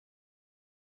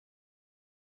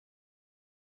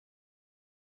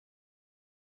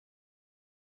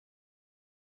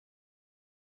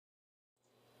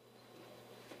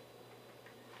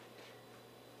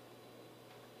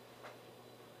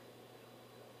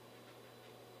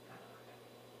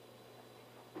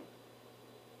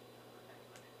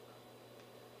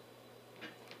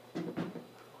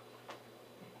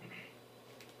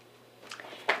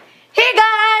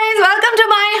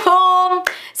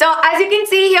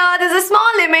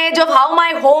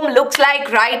home looks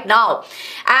like right now.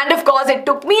 And of course, it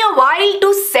took me a while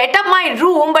to set up my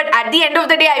room, but at the end of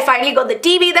the day, I finally got the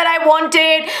TV that I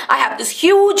wanted. I have this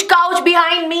huge couch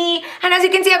behind me, and as you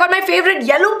can see, I got my favorite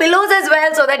yellow pillows as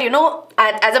well, so that, you know,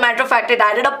 as a matter of fact, it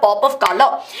added a pop of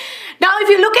color. Now, if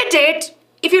you look at it,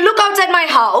 if you look outside my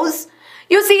house,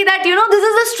 you see that, you know, this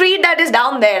is the street that is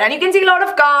down there, and you can see a lot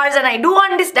of cars, and I do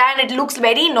understand it looks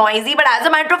very noisy, but as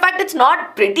a matter of fact, it's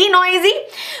not pretty noisy.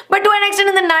 But to an extent,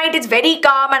 in the night, it's very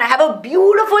calm, and I have a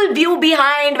beautiful view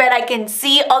behind where I can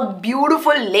see a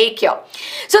beautiful lake here.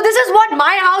 So this is what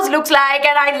my house looks like,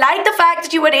 and I like the fact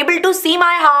that you were able to see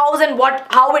my house and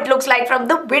how it looks like from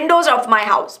the windows of my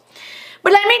house.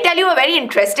 But let me tell you a very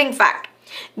interesting fact.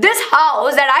 This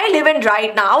house that I live in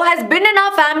right now has been in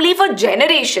our family for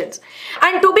generations.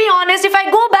 And to be honest, if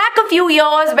I go back a few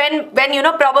years when you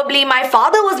know, probably my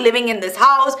father was living in this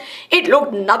house, it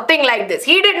looked nothing like this.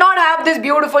 He did not have this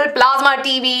beautiful plasma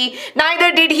TV,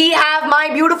 neither did he have my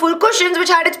beautiful cushions which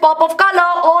had its pop of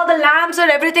color or the lamps or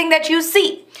everything that you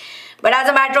see. But as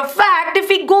a matter of fact, if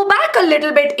we go back a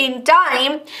little bit in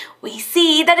time, we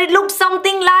see that it looked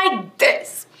something like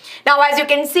this. Now, as you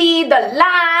can see, the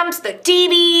lamps, the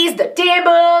TVs, the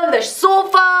table, the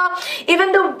sofa,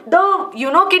 even the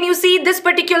you know, can you see this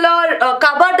particular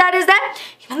cupboard that is there?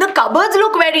 Even the cupboards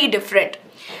look very different.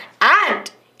 And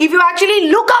if you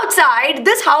actually look outside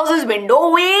this house's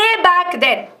window way back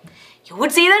then, you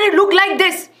would see that it looked like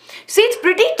this. See, it's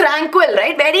pretty tranquil,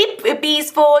 right? Very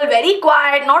peaceful, very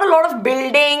quiet, not a lot of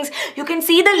buildings. You can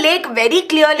see the lake very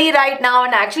clearly right now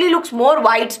and actually looks more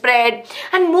widespread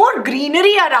and more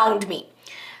greenery around me.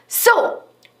 So,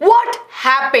 what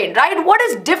happened, right? What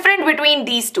is different between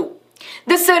these two?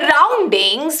 The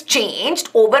surroundings changed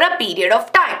over a period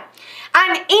of time.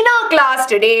 And in our class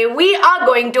today, we are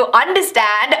going to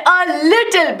understand a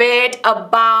little bit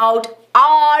about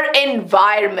our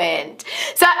environment.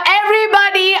 So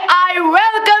everybody, I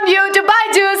welcome you to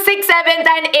BYJU'S 6th, 7th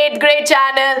and 8th grade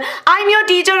channel. I'm your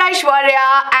teacher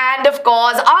Aishwarya, and of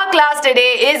course our class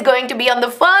today is going to be on the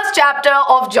first chapter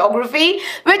of geography,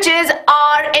 which is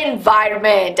our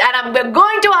environment. And I'm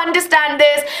going to understand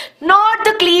this not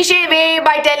the cliche way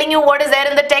by telling you what is there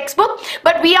in the textbook,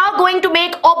 but we are going to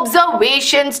make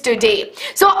observations today.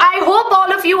 So I hope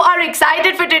all of you are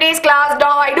excited for today's class.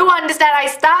 Now I do understand I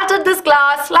started this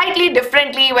class slightly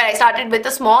differently where I started with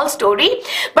a small story,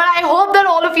 but I hope that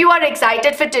all of you are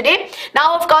excited for today.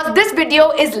 Now, of course, this video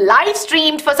is live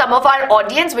streamed for some of our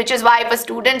audience, which is why for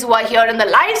students who are here in the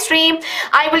live stream,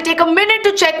 I will take a minute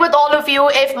to check with all of you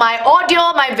if my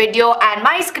audio, my video and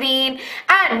my screen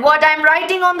and what I'm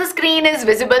writing on the screen is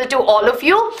visible to all of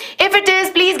you. If it is,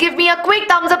 please give me a quick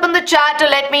thumbs up in the chat to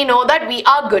let me know that we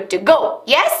are good to go.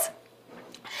 Yes?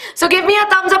 So give me a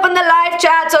thumbs up in the live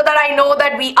chat so that I know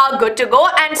that we are good to go.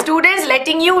 And students,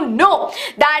 letting you know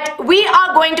that we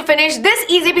are going to finish this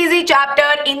easy peasy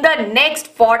chapter in the next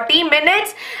 40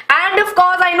 minutes. And of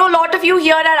course, I know a lot of you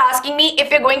here are asking me if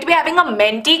you're going to be having a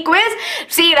Menti quiz.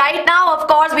 See, right now, of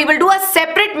course, we will do a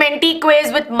separate Menti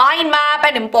quiz with mind map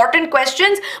and important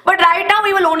questions. But right now,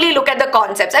 we will only look at the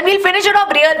concepts and we'll finish it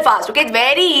off real fast. Okay, it's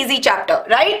very easy chapter,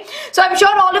 right? So I'm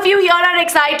sure all of you here are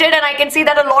excited, and I can see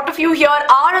that a lot of you here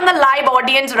are in the live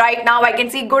audience right now. I can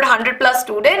see good 100+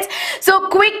 students. So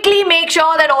quickly make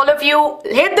sure that all of you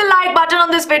hit the like button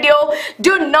on this video.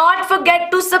 Do not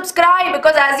forget to subscribe,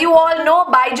 because as you all know,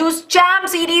 BYJU'S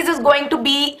CHAMPS series is going to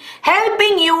be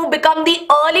helping you become the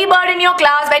early bird in your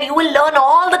class, where you will learn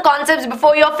all the concepts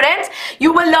before your friends.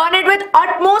 You will learn it with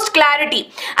utmost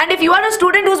clarity. And if you are a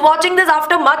student who's watching this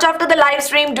much after the live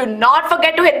stream, do not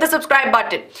forget to hit the subscribe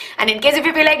button. And in case if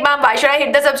you feel like, ma'am, why should I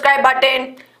hit the subscribe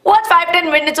button? Watch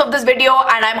 5-10 minutes of this video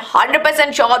and I'm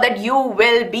 100% sure that you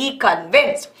will be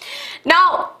convinced.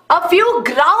 Now, a few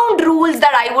ground rules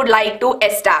that I would like to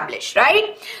establish,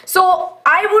 right? So,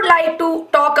 I would like to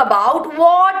talk about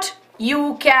what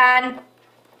you can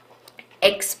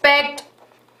expect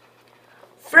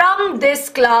from this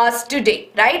class today,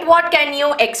 right? What can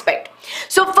you expect?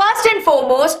 So first and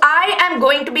foremost, I am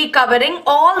going to be covering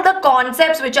all the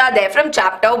concepts which are there from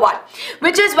chapter 1,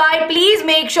 which is why please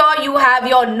make sure you have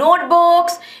your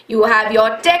notebooks, you have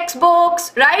your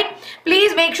textbooks, right?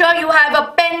 Please make sure you have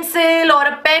a pencil or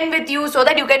a pen with you so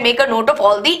that you can make a note of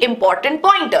all the important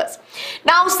pointers.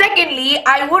 Now secondly,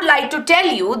 I would like to tell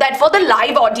you that for the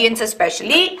live audience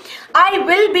especially, I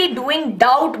will be doing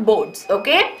doubt boards,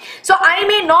 okay? So I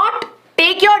may not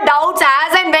take your doubts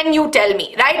as and when then you tell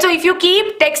me, right? So if you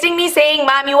keep texting me saying,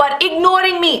 ma'am, you are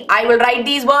ignoring me, I will write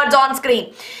these words on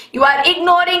screen. You are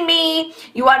ignoring me,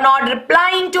 you are not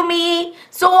replying to me,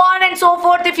 so on and so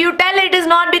forth. If you tell, it is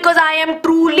not because I am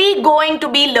truly going to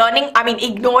be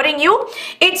ignoring you.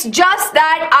 It's just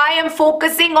that I am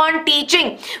focusing on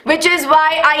teaching, which is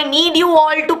why I need you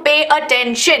all to pay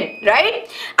attention, right?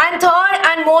 And third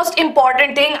and most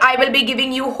important thing, I will be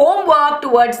giving you homework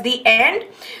towards the end,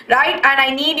 right? And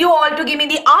I need you all to give me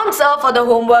the answer for the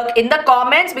homework in the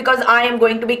comments, because I am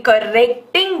going to be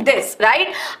correcting this,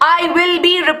 right? I will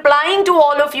be replying to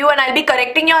all of you and I'll be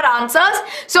correcting your answers.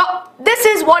 So this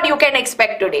is what you can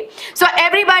expect today. So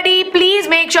everybody, please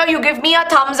make sure you give me a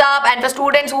thumbs up, and for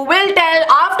students who will tell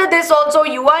after this also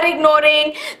you are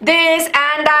ignoring this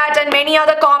and that and many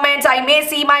other comments I may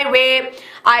see my way,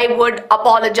 I would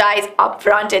apologize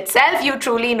upfront itself. You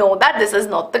truly know that this is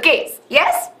not the case.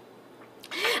 Yes?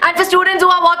 And for students who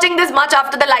are watching this much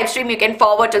after the live stream, you can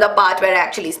forward to the part where I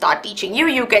actually start teaching you.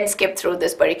 You can skip through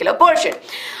this particular portion.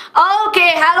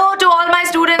 Okay, hello to all my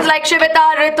students like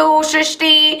Shivita, Ritu,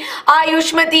 Shrishti,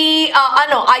 Ayushmati,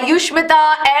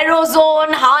 Ayushmita,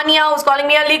 Aerozone, Hania, who's calling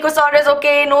me a Lycosaurus,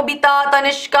 okay, Nobita,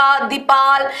 Tanishka,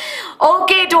 Dipal.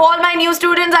 Okay, to all my new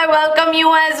students, I welcome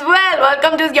you as well.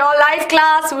 Welcome to your live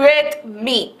class with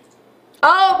me.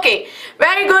 Okay,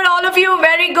 very good, all of you,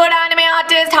 very good anime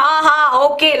artist,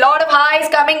 okay, lot of highs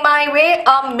coming my way,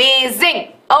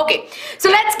 amazing. Okay, so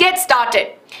let's get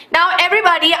started. Now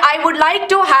everybody, I would like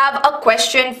to have a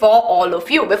question for all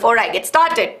of you before I get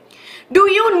started. Do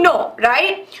you know,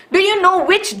 right, do you know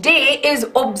which day is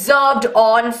observed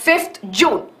on 5th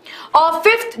June? Or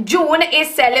 5th June is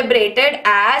celebrated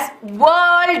as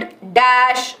World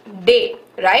Dash Day,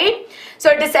 right? So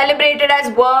it is celebrated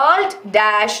as World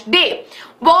Dash Day.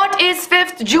 What is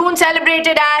 5th June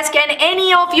celebrated as? Can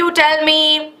any of you tell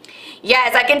me?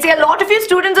 Yes, I can see a lot of you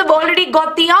students have already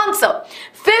got the answer.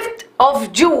 5th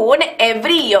of June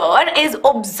every year is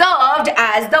observed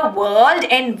as the World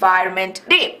Environment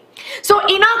Day. So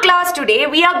in our class today,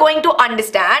 we are going to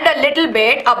understand a little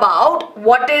bit about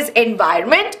what is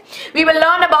environment. We will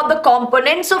learn about the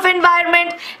components of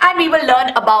environment, and we will learn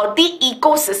about the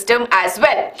ecosystem as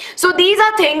well. So these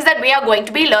are things that we are going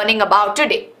to be learning about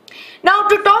today. Now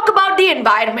to talk about the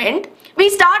environment, we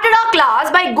started our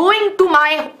class by going to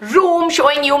my room,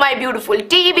 showing you my beautiful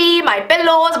TV, my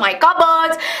pillows, my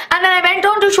cupboards, and then I went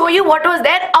on to show you what was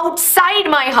there outside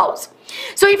my house.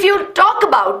 So if you talk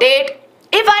about it,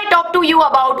 if I talk to you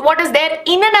about what is there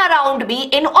in and around me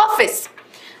in office,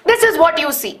 this is what you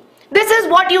see. This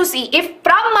is what you see. If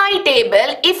from my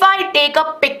table, if I take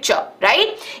a picture,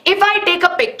 right? If I take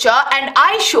a picture and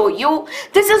I show you,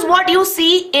 this is what you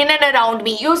see in and around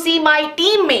me. You see my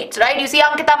teammates, right? You see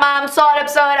Ankita ma'am, Saurabh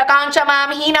sir, Akansha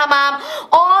ma'am, Hina ma'am,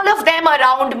 all of them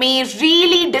around me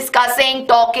really discussing,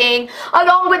 talking.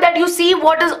 Along with that, you see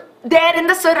what is there in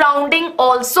the surrounding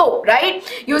also, right?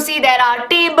 You see there are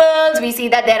tables, we see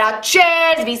that there are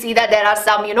chairs, we see that there are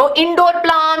some, indoor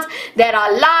plants, there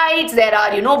are lights, there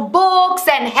are, books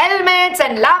and helmets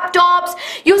and laptops.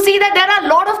 You see that there are a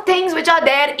lot of things which are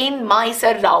there in my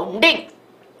surrounding.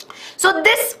 So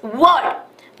this word,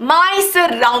 my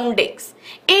surroundings,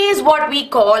 is what we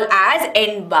call as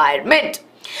environment.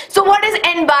 So what is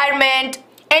environment?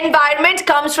 Environment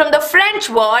comes from the French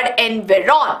word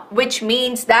environ, which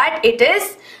means that it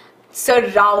is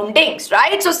surroundings,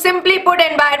 right? So simply put,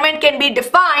 environment can be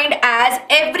defined as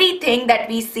everything that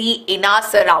we see in our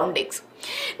surroundings.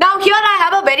 Now here I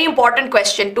have a very important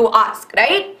question to ask,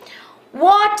 right?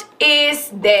 What is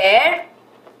there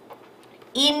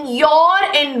in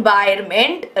your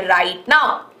environment right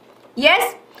now?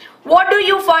 Yes? What do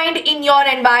you find in your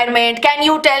environment? Can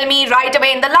you tell me right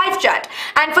away in the live chat?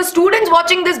 And for students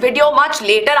watching this video much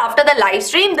later after the live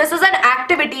stream, this is an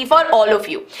activity for all of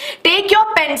you. Take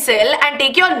your pencil and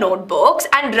take your notebooks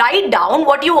and write down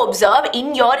what you observe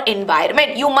in your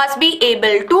environment. You must be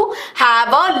able to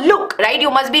have a look, right? You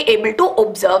must be able to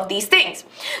observe these things.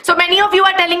 So many of you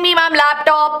are telling me, ma'am,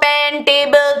 laptop, pen,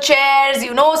 table, chairs,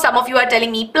 some of you are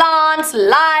telling me plants,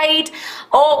 light.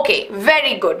 Okay,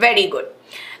 very good, very good.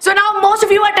 So now most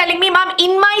of you are telling me, ma'am,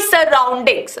 in my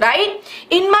surroundings, right?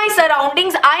 In my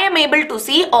surroundings, I am able to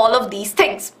see all of these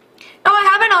things. Now I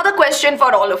have another question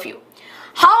for all of you.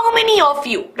 How many of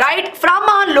you, right, from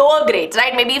our lower grades,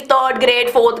 right, maybe 3rd grade,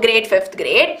 4th grade, 5th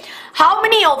grade, how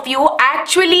many of you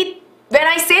actually, when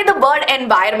I say the word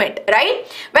environment, right,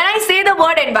 when I say the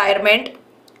word environment,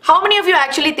 How many of you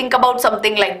actually think about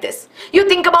something like this? You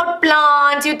think about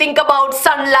plants, you think about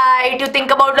sunlight, you think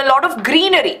about a lot of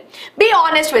greenery. Be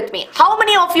honest with me. How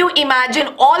many of you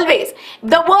imagine always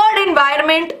the word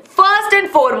environment first and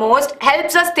foremost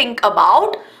helps us think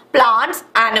about plants,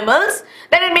 animals,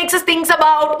 then it makes us think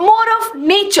about more of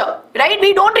nature, right?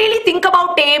 We don't really think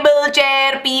about table,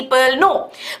 chair, people,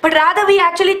 no. But rather we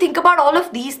actually think about all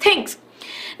of these things.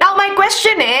 Now my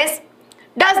question is,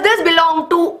 does this belong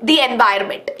to the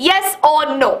environment? Yes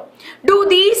or no? Do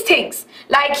these things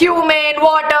like human,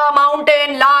 water,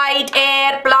 mountain, light,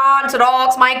 air, plants,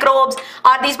 rocks, microbes,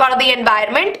 are these part of the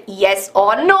environment? Yes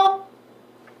or no?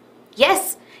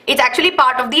 Yes. It's actually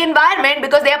part of the environment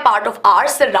because they are part of our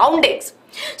surroundings.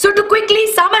 So to quickly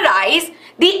summarize,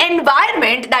 the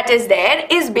environment that is there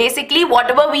is basically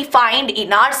whatever we find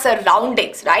in our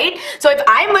surroundings, right? So if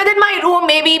I'm within my room,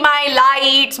 maybe my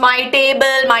lights, my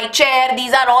table, my chair,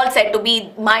 these are all said to be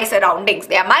my surroundings.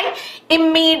 They are my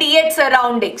immediate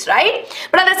surroundings, right?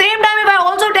 But at the same time, if I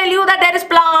also tell you that there is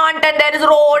plant and there is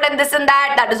road and this and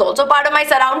that, that is also part of my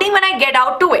surrounding when I get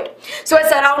out to it. So a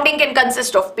surrounding can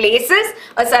consist of places,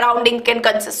 a surrounding can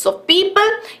consist of people,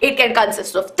 it can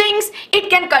consist of things,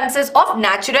 it can consist of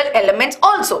natural elements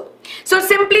also. So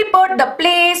simply put, the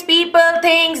place, people,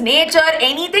 things, nature,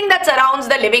 anything that surrounds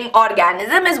the living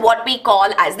organism is what we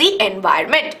call as the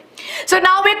environment. So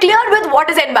now we're clear with what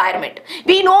is environment.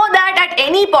 We know that at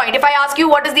any point, if I ask you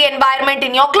what is the environment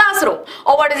in your classroom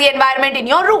or what is the environment in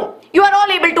your room, you are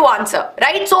all able to answer,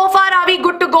 right? So far, are we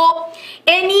good to go?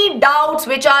 Any doubts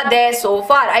which are there so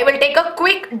far? I will take a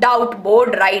quick doubt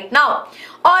board right now.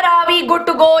 Or are we good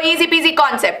to go? Easy peasy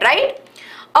concept, right?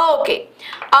 Okay.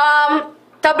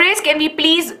 Tabriz, can we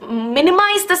please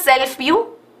minimize the self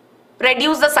view?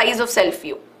 Reduce the size of self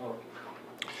view.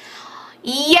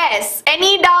 Yes.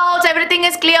 Any doubts? Everything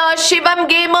is clear. Shivam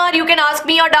Gamer, you can ask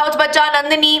me your doubts, Bacha.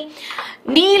 Nandini.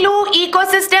 Neelu,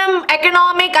 ecosystem,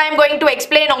 economic, I am going to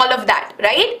explain all of that,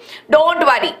 right? Don't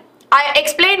worry. I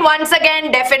explain once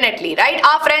again, definitely, right?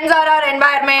 Our friends are our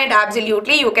environment.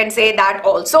 Absolutely, you can say that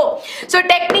also. So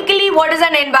technically, what is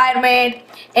an environment?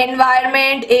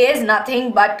 Environment is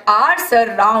nothing but our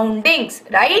surroundings,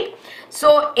 right?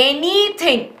 So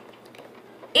anything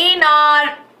in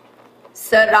our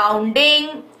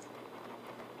surrounding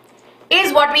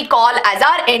is what we call as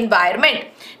our environment.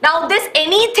 Now this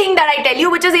anything that I tell you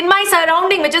which is in my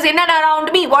surrounding, which is in and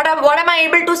around me, what am I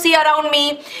able to see around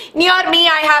me? Near me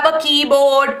I have a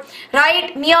keyboard,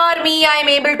 right? Near me I am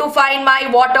able to find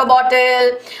my water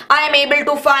bottle. I am able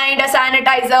to find a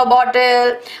sanitizer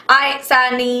bottle.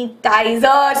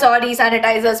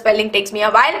 Sanitizer spelling takes me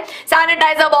a while.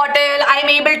 Sanitizer bottle. I am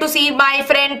able to see my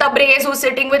friend Tabriz who's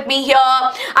sitting with me here.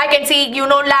 I can see, you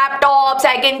know, laptops.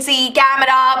 I can see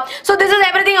camera. So this is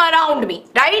everything around me,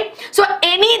 right? So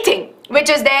anything which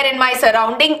is there in my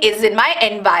surrounding is in my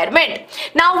environment.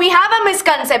 Now we have a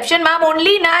misconception, ma'am,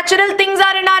 only natural things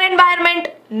are in our environment.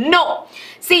 No.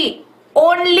 See,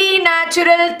 only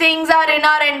natural things are in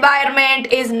our environment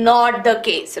is not the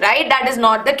case, right? That is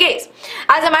not the case.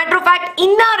 As a matter of fact, in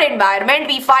our environment,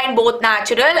 we find both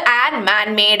natural and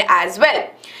man-made as well.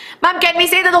 Ma'am, can we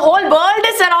say that the whole world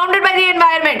is surrounded by the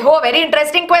environment? Oh, very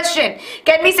interesting question.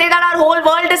 Can we say that our whole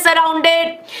world is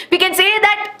surrounded? We can say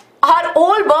that our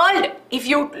whole world, if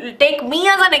you take me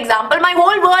as an example, my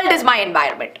whole world is my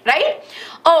environment, right?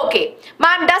 Okay.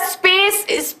 Ma'am,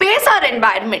 is space our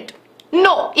environment?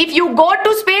 No. If you go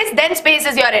to space, then space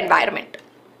is your environment.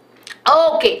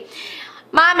 Okay.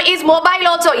 Ma'am, is mobile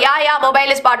also? Yeah,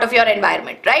 mobile is part of your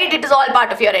environment, right? It is all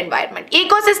part of your environment.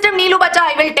 Ecosystem, Neelu Bacha,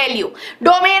 I will tell you.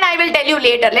 Domain, I will tell you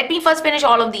later. Let me first finish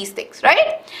all of these things,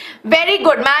 right? Very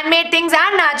good. Man-made things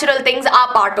and natural things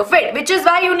are part of it, which is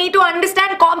why you need to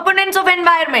understand components of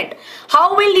environment.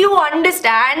 How will you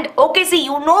understand? Okay, see,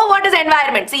 you know what is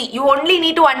environment. See, you only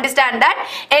need to understand that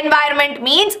environment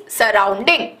means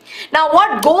surrounding. Now,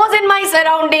 what goes in my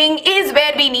surrounding is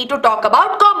where we need to talk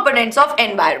about components of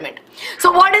environment.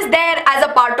 So what is there as a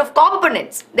part of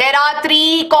components? There are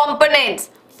three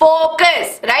components.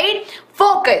 Focus, right?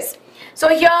 Focus. So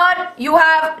here you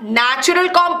have natural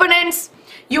components,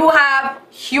 you have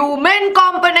human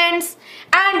components,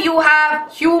 and you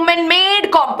have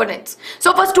human-made components.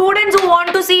 So for students who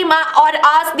want to see or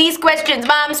ask these questions,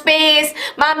 ma'am space,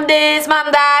 ma'am this,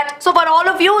 ma'am that. So for all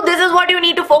of you, this is what you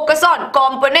need to focus on.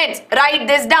 Components. Write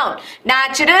this down.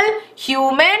 Natural,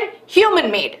 human,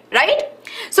 human-made, right?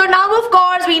 So now of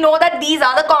course we know that these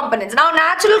are the components. Now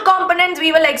natural components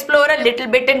we will explore a little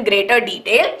bit in greater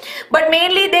detail, but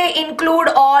mainly they include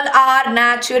all our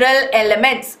natural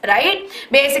elements, right?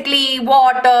 Basically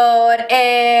water,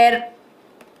 air,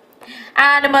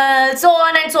 animals, so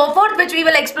on and so forth, which we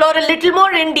will explore a little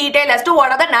more in detail as to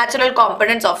what are the natural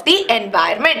components of the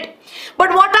environment.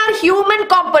 But what are human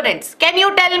components? Can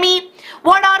you tell me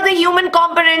what are the human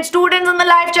components? Students in the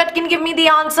live chat can give me the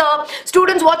answer.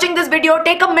 Students watching this video,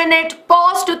 take a minute,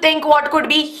 pause to think what could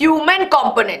be human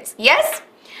components. Yes?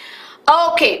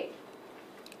 Okay.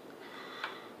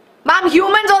 Ma'am,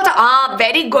 humans also,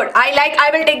 very good. I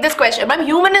will take this question. Ma'am,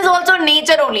 human is also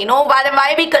nature only. No, why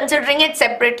are we considering it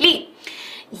separately?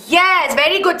 Yes,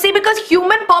 very good. See, because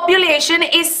human population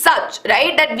is such,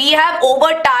 right, that we have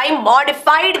over time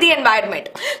modified the environment.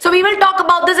 So we will talk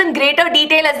about this in greater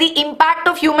detail as the impact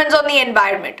of humans on the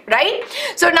environment, right?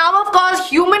 So now, of course,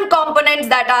 human components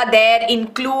that are there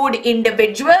include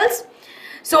individuals.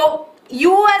 So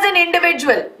you as an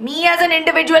individual, me as an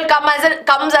individual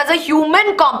comes as a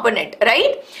human component,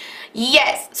 right?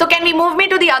 Yes. So can we move me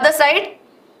to the other side?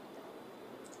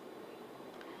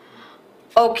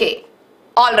 Okay.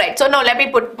 All right. So no,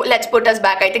 let's put us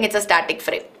back. I think it's a static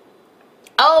frame.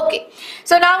 Okay.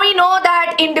 So now we know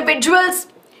that individuals,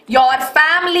 your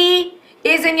family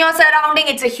is in your surrounding.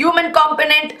 It's a human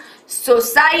component.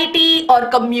 Society or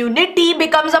community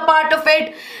becomes a part of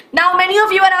it. Now many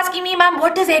of you are asking me, ma'am,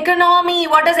 what is economy?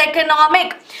 What is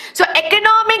economic? So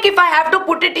economic, if I have to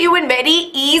put it to you in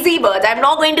very easy words, I'm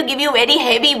not going to give you very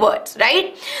heavy words,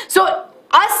 right? So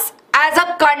us as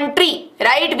a country,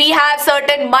 right, we have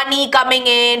certain money coming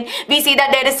in, we see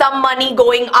that there is some money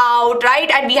going out,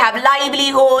 right, and we have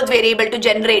livelihoods, we're able to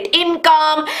generate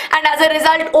income, and as a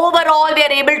result, overall, we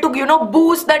are able to,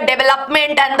 boost the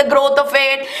development and the growth of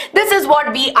it. This is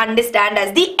what we understand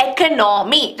as the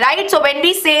economy, right? So when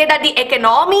we say that the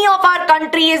economy of our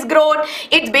country is grown,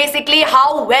 it's basically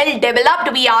how well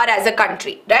developed we are as a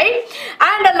country, right?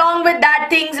 And along with that,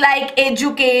 things like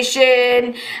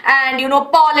education and,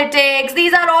 politics,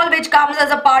 these are all which comes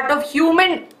as a part of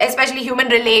human, especially human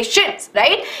relations,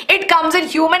 right? It comes in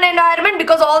human environment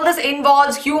because all this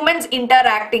involves humans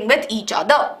interacting with each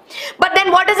other. But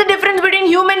then what is the difference between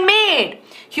human made?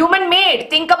 Human made,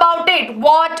 think about it,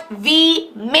 what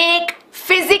we make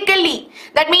physically.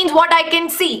 That means what I can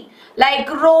see, like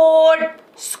road,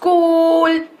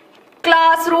 school,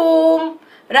 classroom,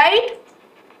 right?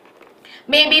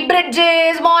 Maybe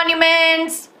bridges,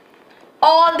 monuments,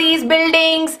 all these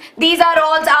buildings, these are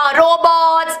all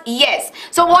robots. Yes.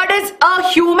 So what is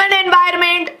a human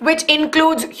environment, which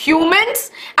includes humans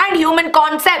and human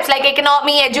concepts like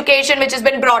economy, education, which has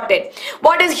been brought in.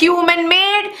 What is human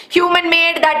made? Human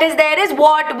made, that is, there is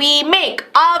what we make.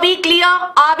 Are we clear?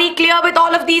 Are we clear with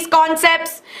all of these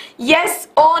concepts? Yes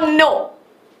or no?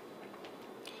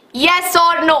 Yes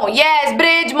or no? Yes,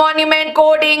 bridge, monument,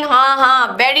 coding,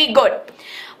 very good.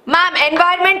 Ma'am,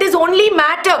 environment is only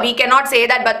matter. We cannot say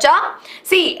that, bacha.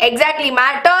 See, exactly,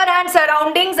 matter and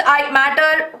surroundings,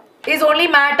 matter is only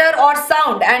matter or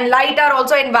sound, and light are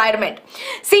also environment.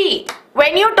 See,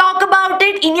 when you talk about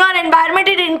it, in your environment,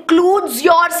 it includes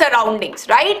your surroundings,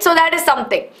 right? So that is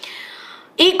something.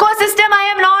 Ecosystem,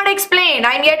 I have not explained.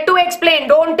 I am yet to explain.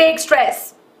 Don't take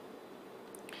stress.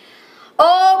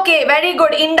 Okay, very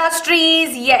good.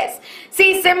 Industries, yes.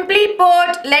 See, simply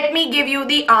put, let me give you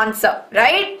the answer,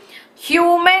 right?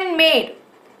 Human made.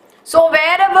 So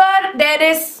wherever there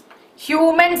is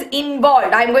humans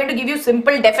involved, I'm going to give you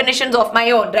simple definitions of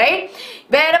my own, right?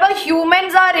 Wherever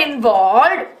humans are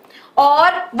involved, or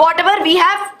whatever we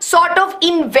have sort of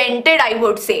invented, I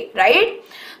would say, right?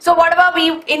 So whatever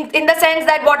we, in the sense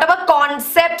that whatever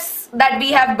concepts that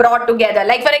we have brought together,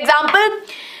 like for example,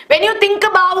 when you think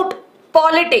about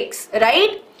politics,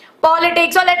 right?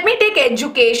 Politics, or let me take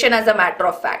education as a matter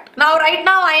of fact. Now, right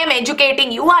now, I am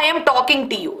educating you, I am talking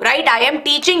to you, right? I am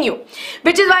teaching you,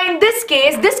 which is why in this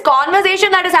case, this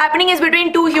conversation that is happening is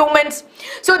between two humans.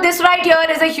 So this right here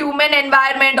is a human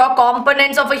environment or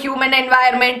components of a human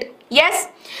environment. Yes,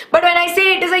 but when I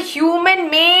say it is a human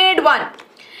made one,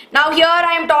 now here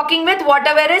I am talking with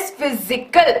whatever is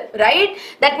physical, right?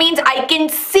 That means I can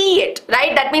see it,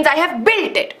 right? That means I have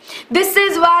built it. This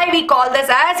is why we call this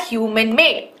as human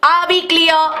made. Are we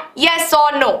clear? Yes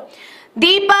or no?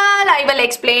 Deepal, I will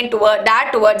explain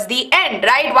towards the end,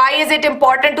 right? Why is it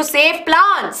important to save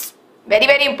plants? Very,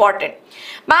 very important.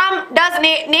 Ma'am, does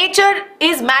nature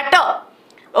is matter?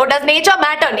 Oh, does nature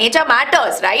matter? Nature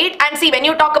matters, right? And see, when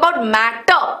you talk about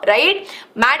matter, right?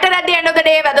 Matter at the end of the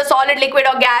day, whether solid, liquid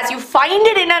or gas, you find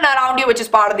it in and around you, which is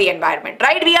part of the environment,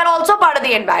 right? We are also part of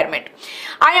the environment.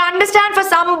 I understand for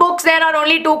some books there are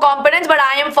only two components, but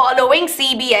I am following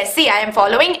CBSE. I am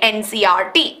following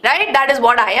NCRT, right? That is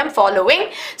what I am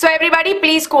following. So everybody,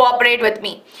 please cooperate with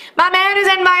me. Ma'am, air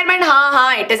is environment.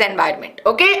 It is environment.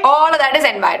 Okay? All of that is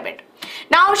environment.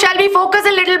 Now shall we focus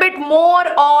a little bit more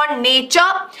on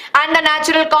nature and the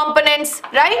natural components,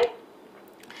 right?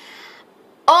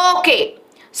 Okay.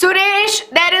 Suresh,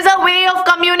 there is a way of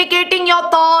communicating your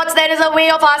thoughts, there is a way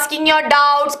of asking your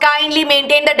doubts. Kindly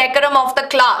maintain the decorum of the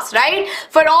class, right?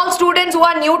 For all students who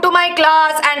are new to my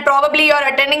class and probably you're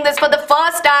attending this for the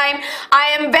first time, I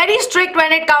am very strict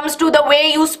when it comes to the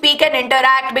way you speak and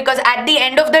interact, because at the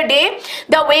end of the day,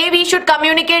 the way we should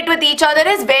communicate with each other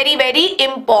is very, very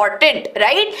important,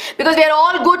 right? Because we are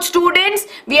all good students,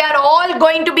 we are all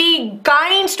going to be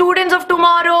kind students of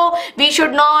tomorrow. We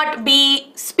should not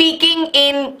be speaking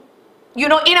in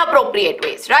inappropriate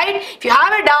ways, right? If you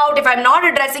have a doubt, if I'm not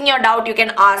addressing your doubt, you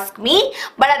can ask me,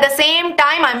 but at the same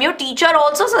time I'm your teacher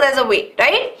also, so there's a way,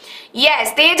 right?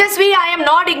 Yes, Tejasvi, I am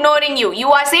not ignoring you.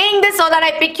 You are saying this so that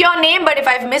I pick your name, but if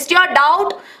I've missed your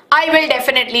doubt, I will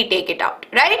definitely take it out,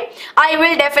 right? I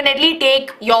will definitely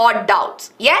take your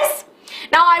doubts. Yes?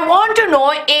 Now I want to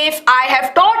know if I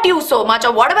have taught you so much,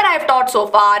 or whatever I have taught so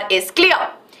far is clear.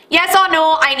 Yes or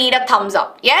no? I need a thumbs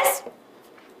up. Yes?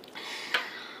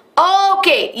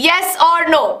 Okay, yes or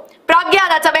no? Pragya,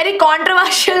 that's a very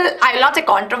controversial, I will not say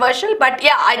controversial, but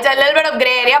yeah, it's a little bit of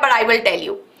grey area, but I will tell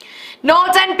you.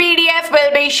 Notes and PDF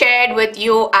will be shared with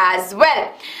you as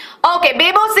well. Okay,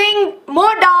 Bebo Singh,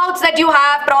 more doubts that you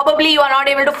have, probably you are not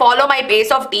able to follow my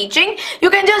pace of teaching. You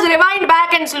can just rewind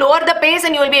back and lower the pace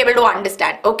and you will be able to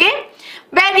understand, okay?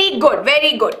 Very good,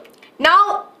 very good.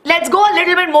 Now, let's go a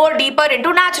little bit more deeper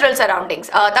into natural surroundings.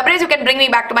 Tabriz, you can bring me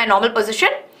back to my normal position.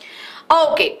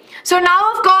 Okay, so now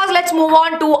of course let's move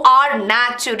on to our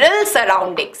natural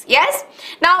surroundings. Yes,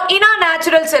 now in our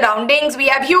natural surroundings we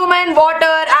have human, water,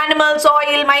 animal,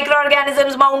 soil,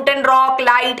 microorganisms, mountain, rock,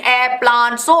 light, air,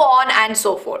 plant, so on and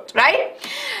so forth, right?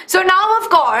 So now of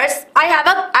course I have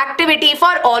an activity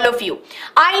for all of you.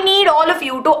 I need all of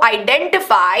you to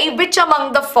identify which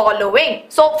among the following.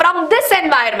 So from this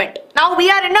environment, now we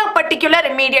are in a particular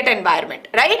immediate environment,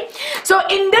 right? So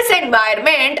in this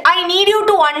environment I need you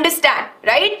to understand,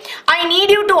 right? I need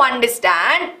you to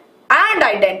understand and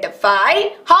identify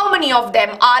how many of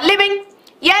them are living.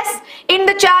 Yes, in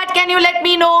the chat can you let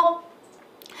me know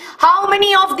how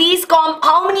many of these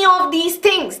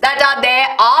things that are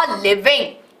there are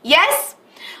living? Yes,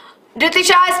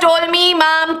 Ritisha has told me,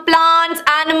 ma'am, plants,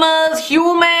 animals,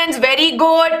 humans, very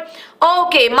good.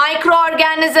 Okay,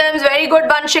 microorganisms, very good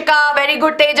Banshika, very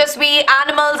good Tejasvi,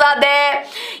 animals are there.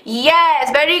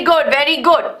 Yes, very good, very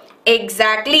good.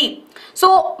 Exactly.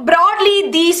 So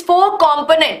broadly these four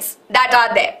components that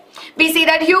are there, we see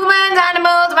that humans,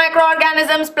 animals,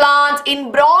 microorganisms, plants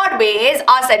in broad ways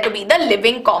are said to be the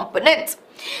living components.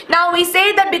 Now we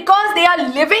say that because they are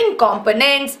living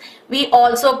components, we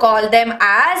also call them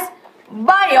as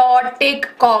biotic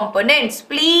components.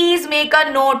 Please make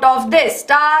a note of this.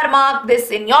 Star mark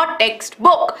this in your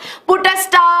textbook. Put a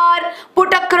star,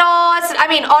 put a cross,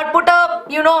 or put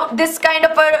a, this kind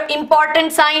of a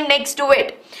important sign next to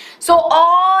it. So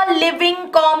all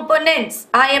living components,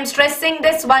 I am stressing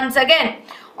this once again,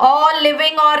 all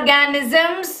living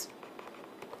organisms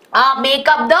make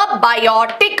up the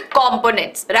biotic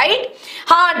components, right?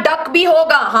 Duck bhi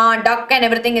hoga, duck and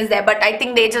everything is there, but I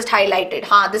think they just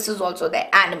highlighted, this is also there,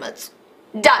 animals.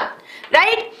 Done,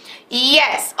 right?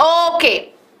 Yes,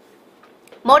 okay.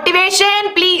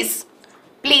 Motivation, please,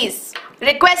 please.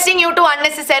 Requesting you to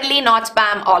unnecessarily not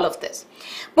spam all of this.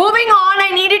 Moving on,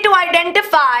 I needed to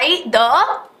identify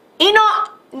the,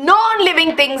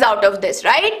 non-living things out of this,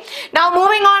 right? Now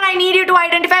moving on, I need you to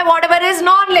identify whatever is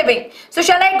non-living. So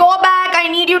shall I go back? I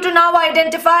need you to now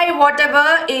identify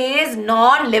whatever is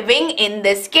non-living in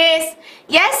this case.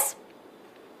 Yes?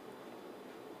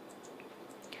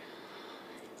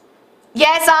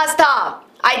 Yes, Astha.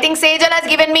 I think Sejal has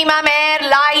given me, ma'am, air,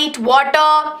 light,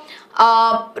 water,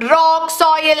 rock,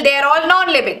 soil, they are all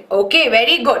non-living. Okay,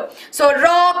 very good. So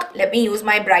rock, let me use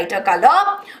my brighter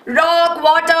color. Rock,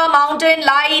 water, mountain,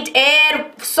 light,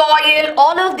 air, soil,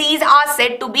 all of these are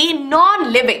said to be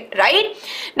non-living, right?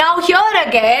 Now here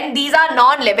again, these are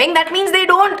non-living. That means they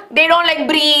don't like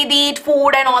breathe, eat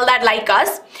food and all that like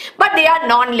us, but they are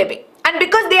non-living. And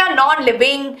because they are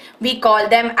non-living, we call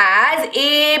them as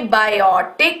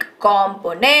abiotic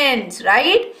components,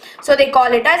 right? So they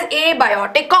call it as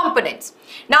abiotic components.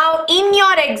 Now in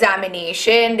your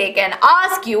examination, they can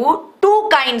ask you two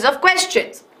kinds of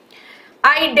questions.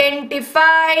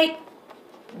 Identify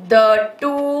the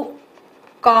two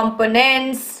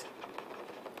components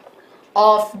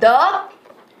of the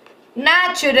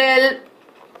natural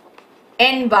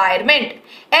environment.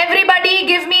 Everybody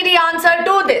give me the answer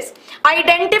to this.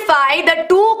 Identify the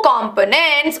two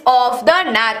components of the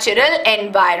natural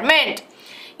environment.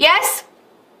 Yes?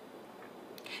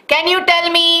 Can you tell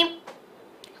me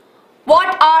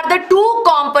what are the two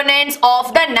components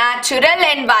of the natural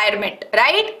environment,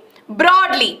 right?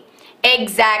 Broadly.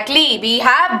 Exactly. We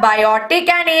have biotic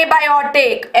and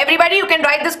abiotic. Everybody, you can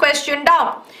write this question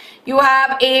down. You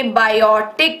have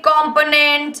abiotic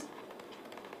component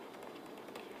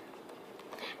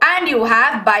and you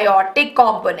have biotic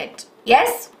component.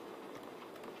 Yes?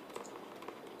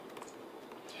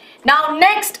 Now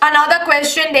next, another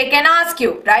question they can ask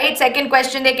you, right? Second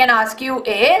question they can ask you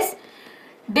is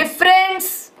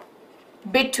difference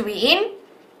between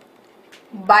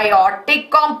biotic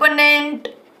component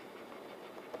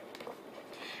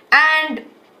and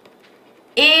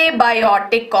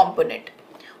abiotic component.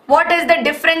 What is the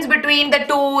difference between the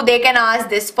two? They can ask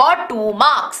this for 2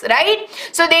 marks, right?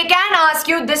 So they can ask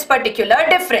you this particular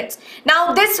difference.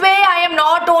 Now this way I am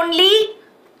not only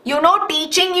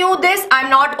teaching you this, I'm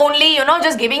not only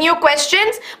just giving you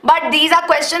questions, but these are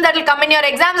questions that will come in your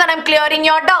exams and I'm clearing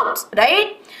your doubts,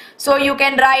 right? So you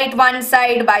can write one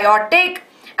side biotic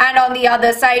and on the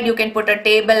other side you can put a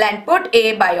table and put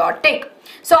abiotic.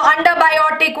 So under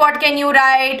biotic, what can you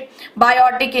write?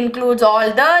 Biotic includes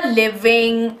all the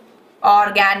living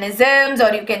organisms,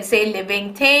 or you can say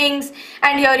living things,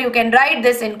 and here you can write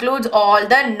this includes all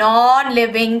the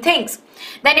non-living things.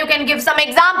 Then you can give some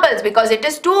examples because it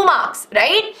is 2 marks,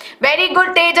 right? Very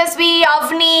good, Tejasvi,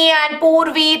 Avni and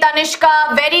Purvi,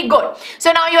 Tanishka, very good.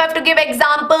 So now you have to give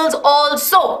examples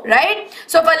also, right?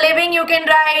 So for living you can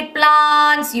write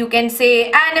plants, you can say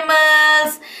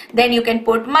animals, then you can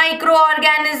put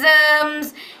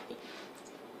microorganisms,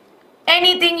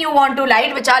 anything you want to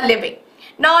write which are living.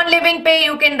 Non-living pay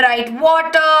you can write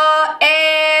water,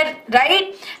 air,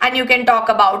 right? And you can talk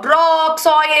about rock,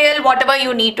 soil, whatever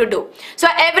you need to do. So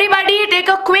everybody take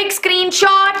a quick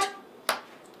screenshot.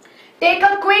 Take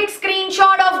a quick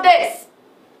screenshot of this.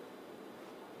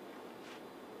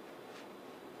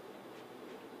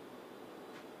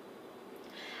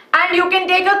 And you can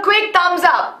take a quick thumbs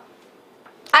up.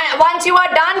 And once you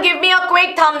are done, give me a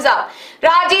quick thumbs up.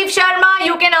 Rajiv Sharma,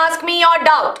 you can ask me your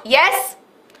doubt. Yes?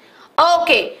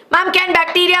 Okay. Ma'am, can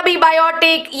bacteria be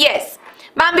biotic? Yes.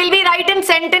 Ma'am, will we write in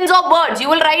sentence or words? You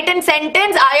will write in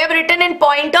sentence. I have written in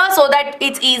pointer so that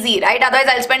it's easy, right? Otherwise,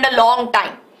 I'll spend a long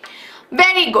time.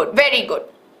 Very good. Very good.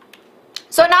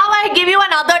 So now I give you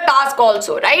another task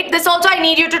also, right? This also I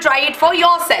need you to try it for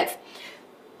yourself.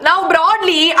 Now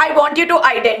broadly, I want you to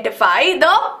identify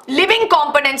the living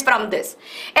components from this.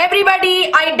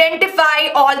 Everybody identify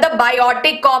all the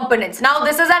biotic components. Now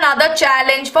this is another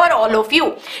challenge for all of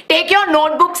you. Take your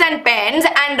notebooks and pens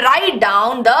and write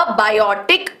down the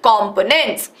biotic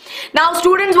components. Now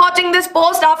students watching this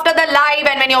post after the live,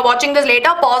 and when you're watching this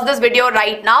later, pause this video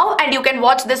right now and you can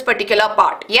watch this particular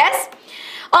part. Yes?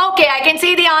 Okay, I can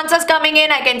see the answers coming in.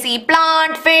 I can see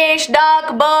plant, fish,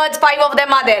 duck, birds. 5 of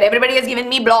them are there. Everybody has given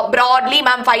me broadly,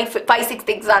 ma'am, 5, 6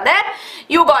 things are there.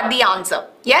 You got the answer.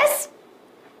 Yes?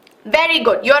 Very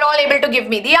good. You are all able to give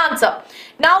me the answer.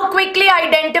 Now quickly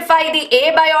identify the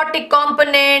abiotic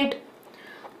component.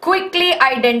 Quickly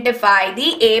identify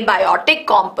the abiotic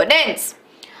components.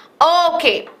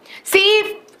 Okay.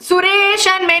 See, Suresh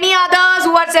and many others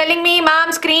who are telling me,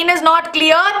 ma'am, screen is not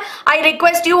clear. I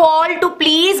request you all to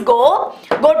please go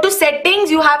to settings.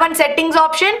 You have a settings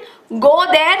option. Go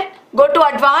there, go to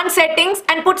advanced settings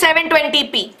and put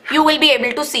 720p. You will be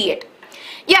able to see it.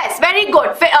 Yes, very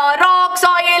good. Rock,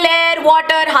 soil, air,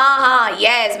 water.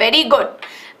 Yes, very good.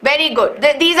 Very good.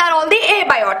 These are all the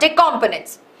abiotic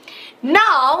components.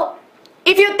 Now,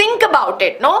 if you think about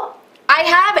it, no, I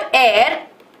have air,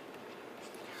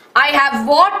 I have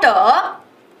water,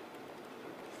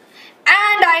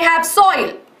 and I have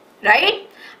soil, right?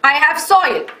 I have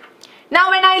soil. Now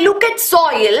when I look at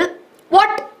soil,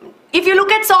 if you look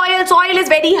at soil, soil is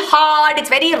very hard, it's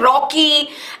very rocky.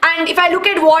 And if I look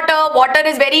at water, water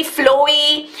is very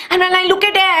flowy. And when I look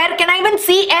at air, can I even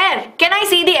see air? Can I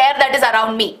see the air that is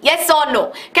around me? Yes or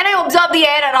no? Can I observe the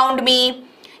air around me?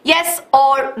 Yes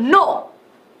or no?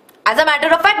 As a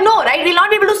matter of fact, no, right? We'll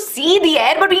not be able to see the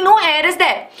air, but we know air is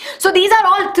there. So these are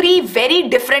all 3 very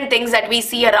different things that we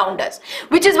see around us,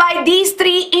 which is why these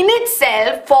 3 in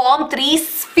itself form 3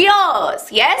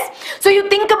 spheres. Yes? So you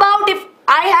think about, if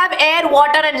I have air,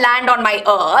 water and land on my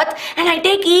earth and I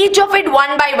take each of it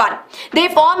one by one,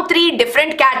 they form 3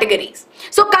 different categories.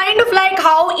 So kind of like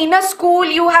how in a school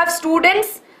you have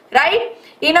students, right?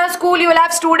 In a school you will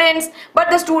have students, but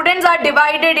the students are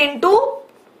divided into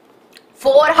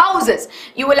 4 houses.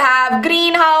 You will have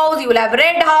green house, you will have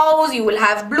red house, you will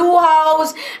have blue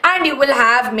house, and you will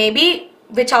have maybe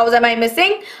which house am I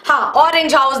missing?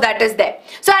 Orange house that is there.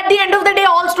 So at the end of the day,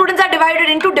 all students are divided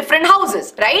into different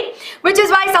houses, right? Which is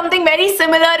why something very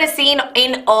similar is seen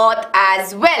in Earth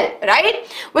as well, right?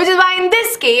 Which is why in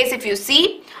this case, if you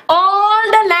see, all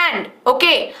the land,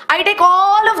 okay, I take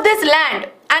all of this land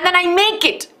and then I make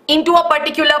it into a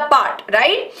particular part,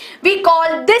 right? We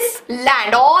call this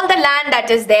land, all the land that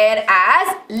is there,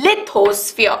 as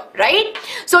lithosphere, right?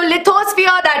 So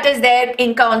lithosphere that is there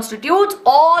constitutes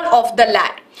all of the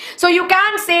land. So you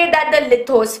can say that the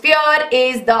lithosphere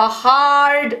is the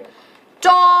hard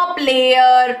top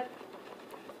layer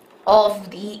of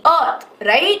the earth,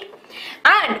 right?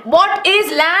 And what is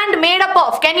land made up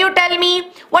of? Can you tell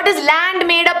me what is land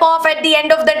made up of at the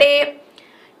end of the day?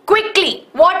 Quickly,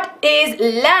 what is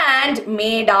land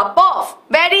made up of?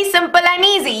 Very simple and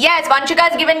easy. Yes, Vanshika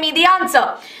has given me the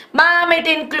answer. Ma'am, it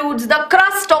includes the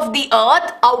crust of the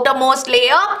earth, outermost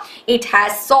layer. It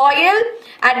has soil.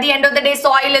 At the end of the day,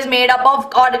 soil is made up of,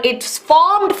 or it's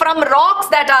formed from rocks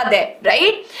that are there,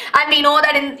 right? And we know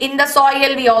that in the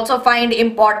soil, we also find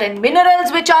important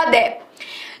minerals which are there.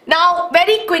 Now,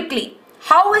 very quickly,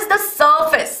 how is the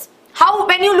surface? How,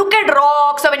 when you look at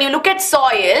rocks or when you look at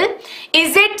soil,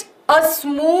 is it a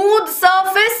smooth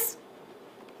surface?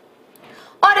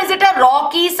 Or is it a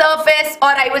rocky surface, or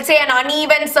I would say an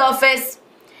uneven surface?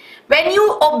 When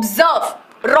you observe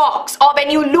rocks or when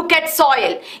you look at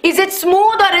soil, is it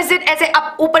smooth or is it as a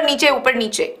up, upar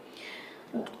niche?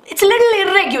 It's a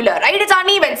little irregular, right? It's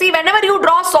uneven. See, whenever you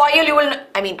draw soil, you will,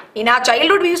 I mean, in our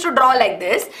childhood, we used to draw like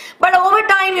this. But over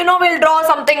time, you know, we'll draw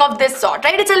something of this sort,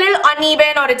 right? It's a little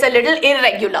uneven or it's a little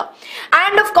irregular.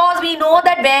 And of course, we know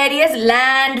that various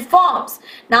landforms.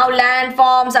 Now,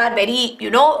 landforms are very, you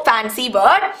know, fancy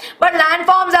word. But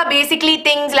landforms are basically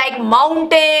things like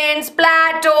mountains,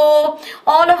 plateau,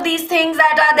 all of these things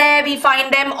that are there, we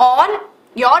find them on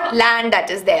your land that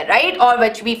is there, right? Or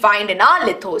which we find in our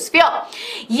lithosphere.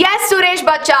 Yes, Suresh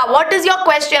Bacha, what is your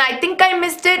question? I think I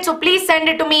missed it, so please send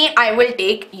it to me. I will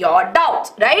take your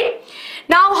doubts, right?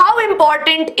 Now, how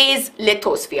important is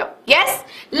lithosphere? Yes,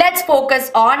 let's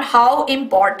focus on how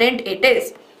important it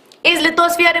is. Is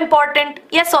lithosphere important?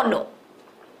 Yes or no?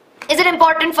 Is it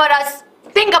important for us?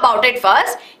 Think about it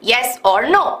first. Yes or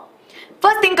no?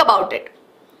 First, think about it.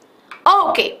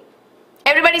 Okay.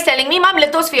 Everybody's telling me, ma'am,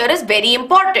 lithosphere is very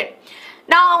important.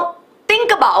 Now,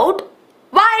 think about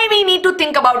why we need to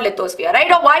think about lithosphere,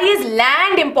 right? Or why is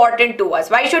land important to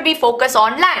us? Why should we focus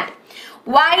on land?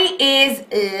 Why is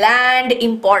land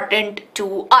important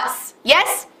to us?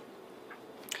 Yes?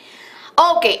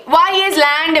 Okay, why is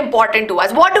land important to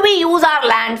us? What do we use our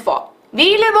land for?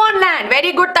 We live on land.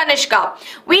 Very good, Tanishka.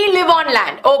 We live on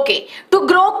land. Okay. To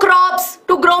grow crops,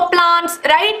 to grow plants,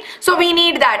 right? So we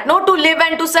need that. No, to live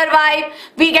and to survive.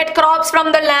 We get crops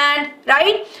from the land,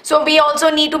 right? So we also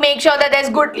need to make sure that there's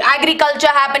good agriculture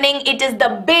happening. It is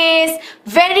the base.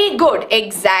 Very good.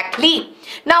 Exactly.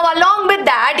 Now, along with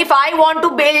that, if I want to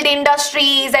build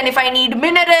industries and if I need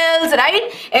minerals,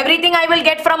 right? Everything I will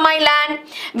get from my land.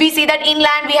 We see that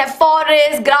inland we have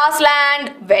forests,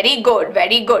 grassland. Very good.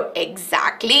 Very good.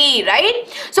 Exactly, right?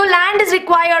 So, land is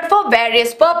required for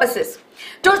various purposes.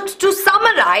 To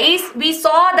summarize, we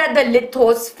saw that the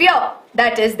lithosphere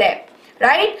that is there,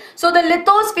 right? So, the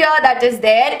lithosphere that is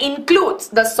there includes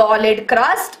the solid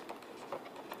crust.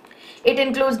 It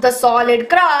includes the solid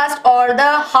crust or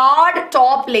the hard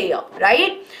top layer,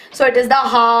 right? So it is the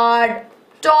hard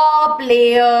top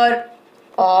layer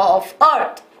of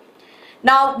earth.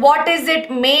 Now, what is it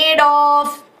made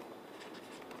of?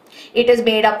 It is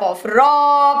made up of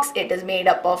rocks, it is made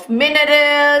up of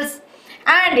minerals,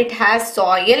 and it has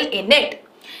soil in it.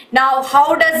 Now,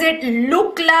 how does it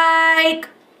look like?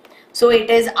 So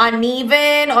it is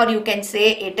uneven, or you can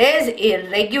say it is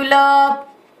irregular.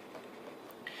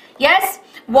 Yes,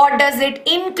 what does it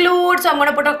include? So I'm going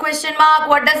to put a question mark.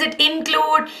 What does it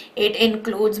include? It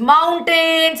includes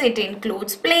mountains, it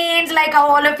includes plains like how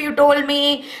all of you told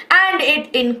me, and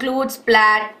it includes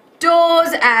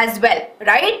plateaus as well,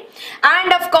 right?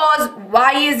 And of course,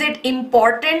 why is it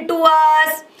important to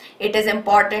us? It is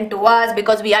important to us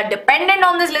because we are dependent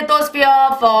on this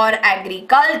lithosphere for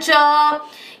agriculture.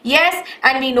 Yes,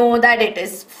 and we know that it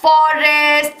is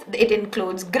forest, it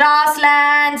includes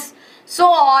grasslands, so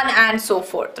on and so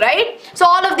forth, right? So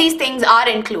all of these things are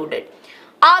included.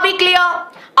 Are we clear?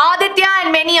 Aditya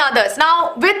and many others.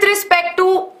 Now, with respect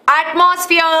to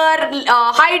atmosphere,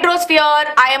 hydrosphere,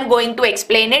 I am going to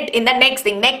explain it in the next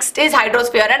thing. Next is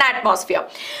hydrosphere and atmosphere.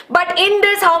 But in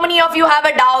this, how many of you have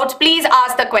a doubt? Please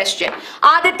ask the question.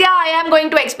 Aditya, I am going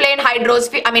to explain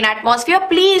atmosphere.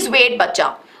 Please wait,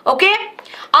 bacha. Okay?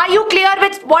 Are you clear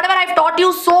with whatever I've taught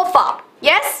you so far?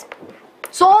 Yes?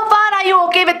 So far, are you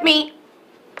okay with me?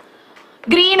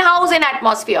 Greenhouse in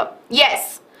atmosphere.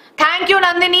 Yes. Thank you,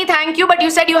 Nandini. Thank you. But you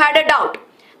said you had a doubt.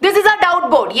 This is a doubt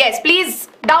board. Yes, please.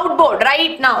 Doubt board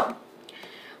right now.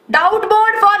 Doubt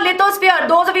board for lithosphere.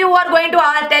 Those of you who are going to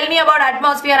tell me about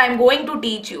atmosphere, I am going to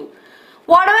teach you.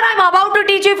 Whatever I am about to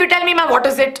teach you, if you tell me, ma'am, what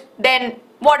is it? Then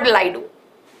what will I do?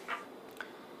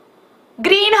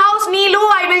 Greenhouse, Neelu,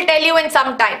 I will tell you in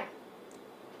some time.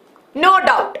 No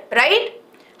doubt, right?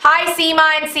 Hi,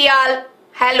 Seema and Sial.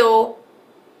 Hello.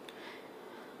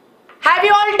 Have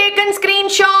you all taken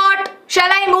screenshot? Shall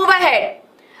I move ahead?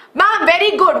 Ma'am,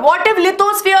 very good. What if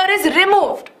lithosphere is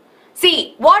removed?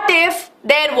 See, what if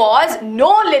there was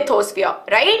no lithosphere,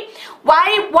 right?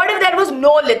 Why? What if there was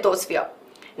no lithosphere?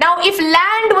 Now, if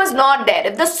land was not there,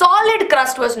 if the solid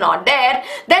crust was not there,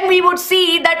 then we would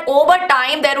see that over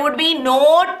time there would be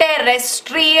no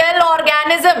terrestrial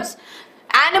organisms,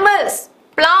 animals,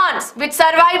 plants which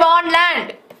survive on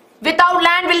land. Without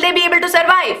land, will they be able to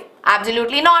survive?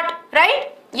 Absolutely not,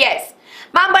 right? Yes.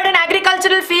 Ma'am, but in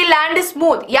agricultural field, land is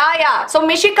smooth. Yeah. So,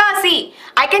 Mishika, see,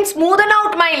 I can smoothen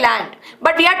out my land.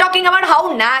 But we are talking about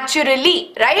how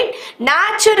naturally, right?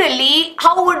 Naturally,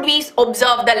 how would we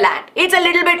observe the land? It's a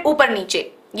little bit upar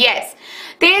niche. Yes.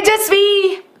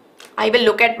 Tejasvi, I will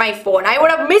look at my phone. I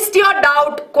would have missed your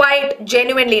doubt quite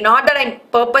genuinely. Not that I'm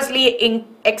purposely,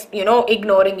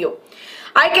 ignoring you.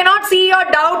 I cannot see your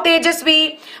doubt,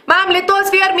 Tejasvi. Ma'am,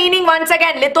 lithosphere meaning, once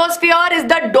again, lithosphere is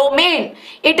the domain.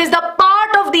 It is the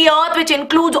part of the earth which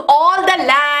includes all the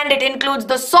land. It includes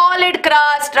the solid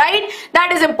crust, right?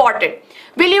 That is important.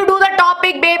 Will you do the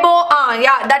topic, Bebo?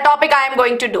 Yeah, that topic I am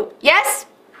going to do. Yes?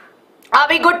 Are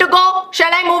we good to go?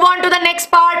 Shall I move on to the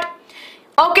next part?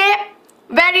 Okay?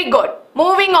 Very good.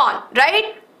 Moving on,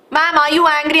 right? Ma'am, are you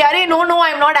angry? No, I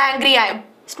am not angry.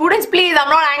 Students, please, I'm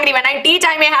not angry. When I teach,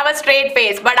 I may have a straight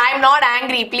face, but I'm not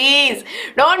angry. Please,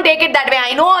 don't take it that way.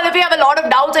 I know all of you have a lot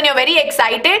of doubts and you're very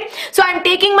excited. So I'm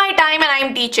taking my time and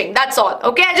I'm teaching. That's all.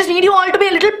 Okay, I just need you all to be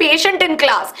a little patient in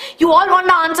class. You all want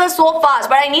the answers so fast,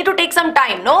 but I need to take some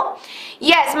time, no?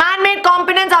 Yes, man-made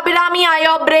components, Abhirami, are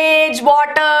your bridge,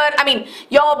 water,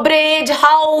 your bridge,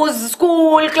 house,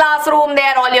 school, classroom, they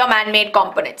are all your man-made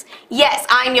components. Yes,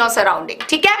 I'm your surrounding.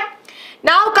 Okay?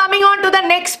 Now coming on to the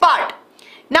next part.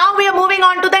 Now we are moving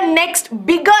on to the next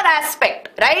bigger aspect,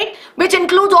 right? Which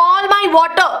includes all my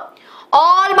water.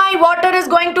 All my water is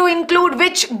going to include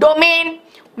which domain?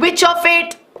 Which of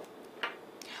it?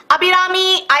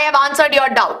 Abhirami, I have answered your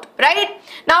doubt, right?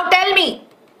 Now tell me,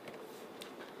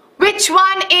 which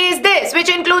one is this? Which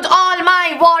includes all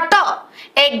my water?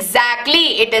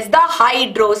 Exactly, it is the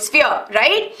hydrosphere,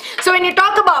 right? So when you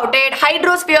talk about it,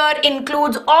 hydrosphere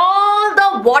includes all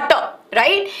the water,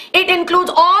 right? It includes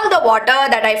all the water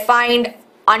that I find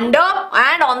under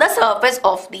and on the surface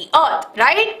of the earth,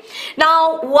 right?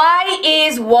 Now, why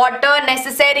is water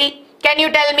necessary? Can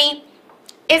you tell me?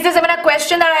 Is this even a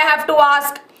question that I have to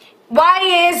ask?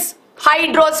 Why is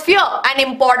hydrosphere an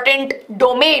important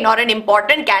domain or an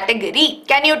important category?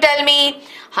 Can you tell me?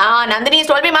 Nandini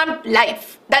told me, ma'am,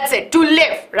 life. That's it, to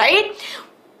live, right?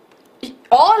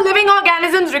 All living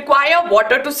organisms require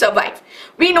water to survive.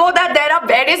 We know that there are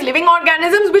various living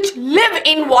organisms which live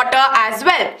in water as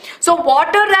well. So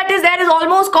water that is there is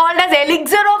almost called as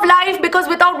elixir of life, because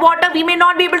without water we may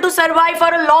not be able to survive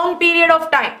for a long period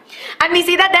of time. And we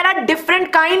see that there are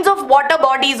different kinds of water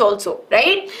bodies also,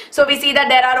 right? So we see that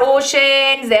there are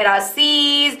oceans, there are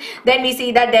seas, then we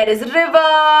see that there is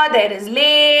river, there is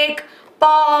lake,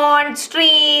 pond,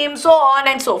 stream, so on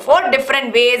and so forth,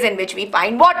 different ways in which we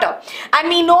find water. And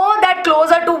we know that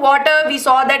closer to water, we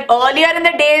saw that earlier in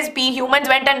the days, humans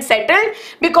went and settled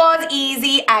because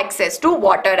easy access to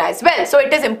water as well. So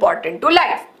it is important to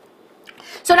life.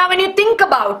 So now when you think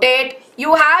about it,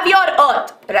 you have your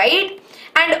earth, right?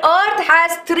 And earth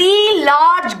has three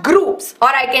large groups, or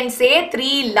I can say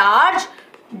three large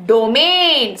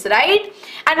domains, right?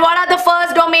 And what are the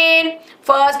first domain?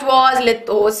 First was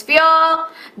lithosphere.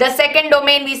 The second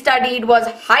domain we studied was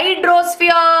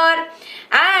hydrosphere.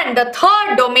 And the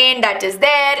third domain that is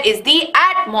there is the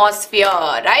atmosphere,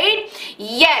 right?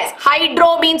 Yes,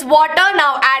 hydro means water.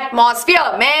 Now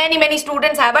atmosphere. Many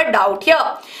students have a doubt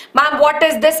here. Ma'am, what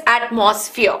is this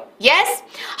atmosphere? Yes?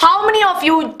 How many of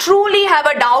you truly have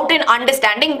a doubt in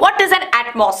understanding what is an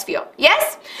atmosphere?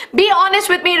 Yes? Be honest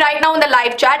with me right now in the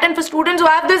live chat, and for students who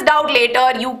have this doubt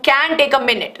later, you can take a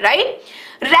minute, right?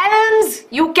 Realms,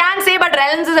 you can say, but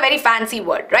realms is a very fancy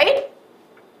word, right?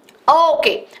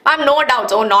 Okay, ma'am, no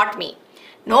doubts. Oh, not me.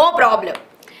 No problem.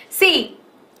 See,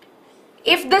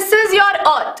 if this is your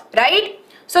earth, right?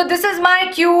 So this is my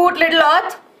cute little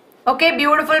earth. Okay,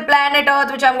 beautiful planet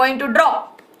earth which I'm going to draw.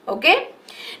 Okay.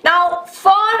 Now,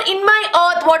 in my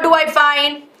earth, what do I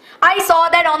find? I saw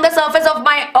that on the surface of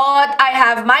my earth, I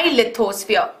have my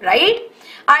lithosphere, right?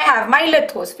 I have my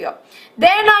lithosphere.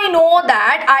 Then I know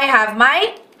that I have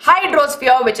my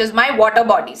hydrosphere, which is my water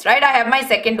bodies, right? I have my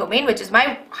second domain, which is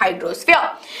my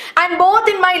hydrosphere. And both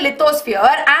in my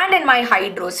lithosphere and in my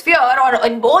hydrosphere, or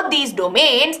in both these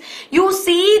domains, you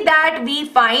see that we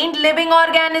find living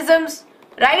organisms,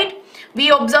 right?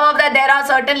 We observe that there are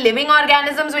certain living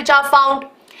organisms which are found.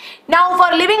 Now,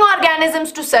 for living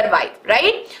organisms to survive,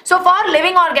 right? So, for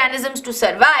living organisms to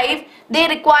survive, they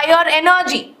require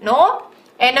energy, no?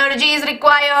 Energy is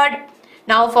required.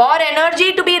 Now, for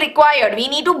energy to be required, we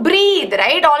need to breathe,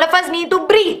 right? All of us need to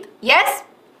breathe, yes?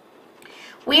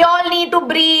 We all need to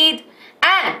breathe,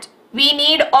 and we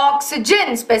need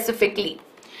oxygen specifically.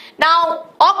 Now,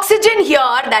 oxygen here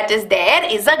that is there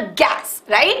is a gas,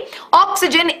 right?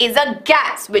 Oxygen is a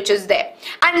gas which is there.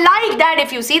 And like that,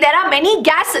 if you see, there are many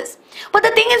gases. But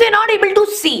the thing is, we're not able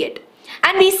to see it.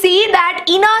 And we see that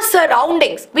in our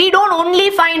surroundings, we don't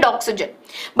only find oxygen,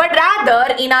 but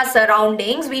rather in our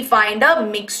surroundings, we find a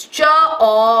mixture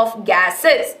of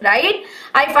gases, right?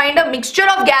 I find a mixture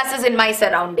of gases in my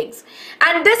surroundings.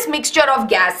 And this mixture of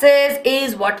gases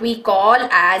is what we call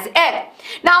as air.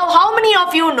 Now, how many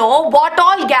of you know what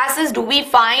all gases do we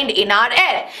find in our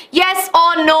air? Yes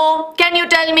or no? Can you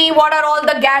tell me what are all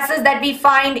the gases that we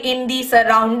find in the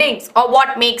surroundings, or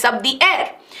what makes up the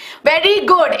air? Very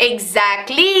good,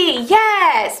 exactly,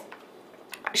 yes.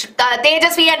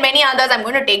 Tejasvi and many others, I'm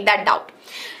going to take that down.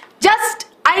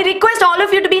 I request all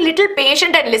of you to be little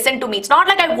patient and listen to me. It's not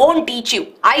like I won't teach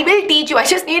you. I will teach you. I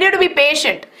just need you to be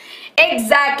patient.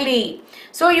 Exactly.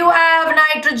 So you have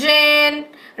nitrogen,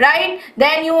 right?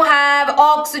 Then you have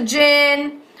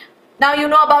oxygen. Now you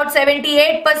know about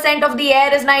 78% of the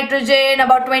air is nitrogen,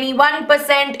 about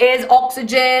 21% is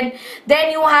oxygen.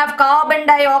 Then you have carbon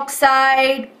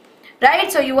dioxide,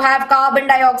 right? So you have carbon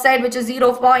dioxide, which is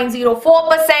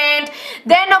 0.04%.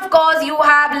 Then of course you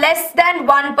have less than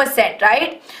 1%,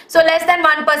 right? So less than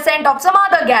 1% of some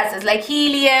other gases like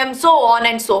helium, so on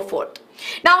and so forth.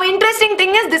 Now, interesting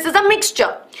thing is, this is a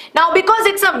mixture. Now, because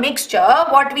it's a mixture,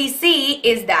 what we see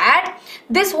is that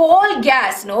this whole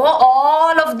gas,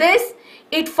 all of this,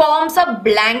 it forms a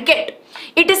blanket.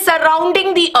 It is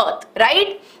surrounding the earth,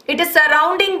 right? It is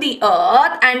surrounding the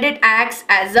earth and it acts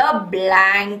as a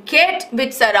blanket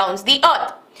which surrounds the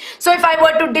earth. So, if I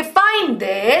were to define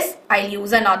this, I'll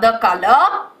use another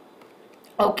color.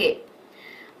 Okay.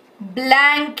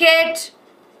 Blanket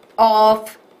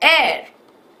of air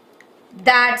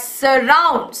that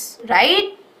surrounds,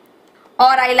 right? Or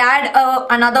I'll add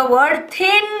another word,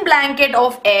 thin blanket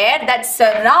of air that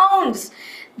surrounds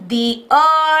the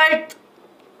earth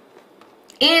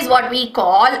is what we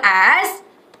call as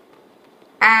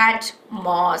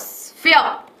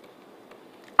atmosphere.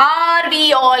 Are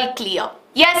we all clear?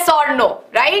 Yes or no,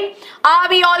 right? Are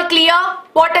we all clear?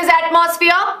 What is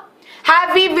atmosphere?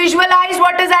 Have we visualized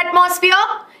what is atmosphere?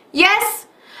 Yes?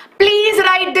 Please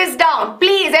write this down.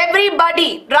 Please,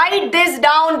 everybody, write this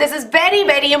down. This is very,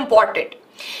 very important.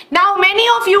 Now, many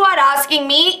of you are asking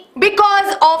me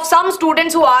because of some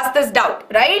students who asked this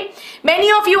doubt, right?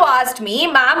 Many of you asked me,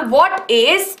 ma'am, what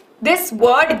is this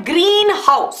word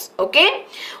greenhouse? Okay?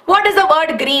 What is the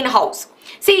word greenhouse?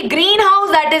 See,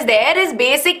 greenhouse that is there is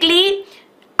basically,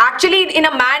 actually in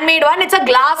a man-made one, it's a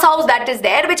glass house that is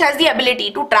there which has the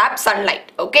ability to trap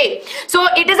sunlight. Okay, so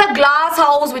it is a glass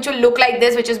house which will look like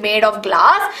this, which is made of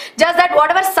glass. Just that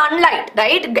whatever sunlight,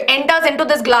 right, enters into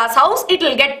this glass house, it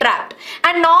will get trapped.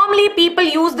 And normally people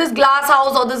use this glass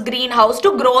house or this greenhouse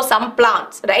to grow some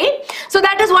plants, right? So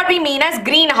that is what we mean as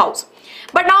greenhouse.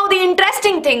 But now the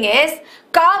interesting thing is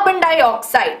carbon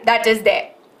dioxide that is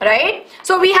there, right?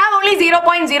 So we have only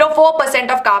 0.04%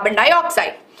 of carbon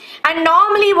dioxide. And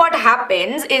normally what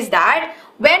happens is that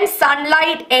when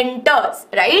sunlight enters,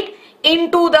 right,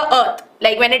 into the earth,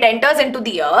 like when it enters into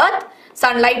the earth,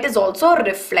 sunlight is also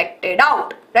reflected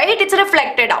out, right? It's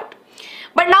reflected out.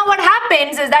 But now what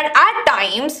happens is that at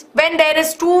times when there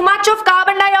is too much of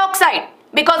carbon dioxide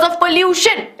because of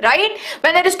pollution, right?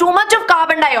 When there is too much of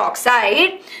carbon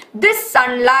dioxide, this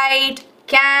sunlight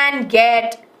can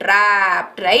get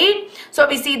trapped, right? So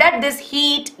we see that this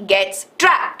heat gets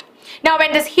trapped. Now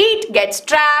when this heat gets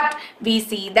trapped, we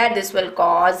see that this will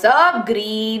cause a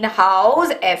greenhouse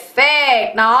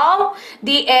effect. Now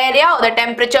the area or the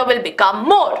temperature will become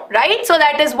more, right? So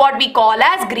that is what we call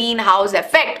as greenhouse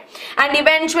effect. And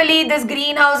eventually this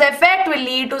greenhouse effect will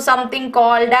lead to something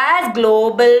called as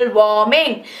global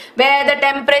warming, where the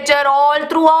temperature all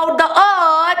throughout the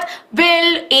earth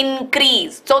will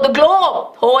increase. So the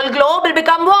whole globe will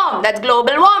become warm. That's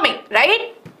global warming,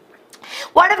 right?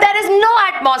 What if there is no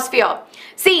atmosphere?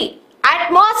 See,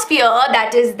 atmosphere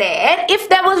that is there, if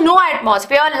there was no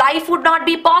atmosphere, life would not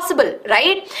be possible,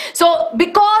 right? So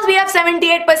because we have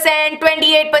 78%, 28%,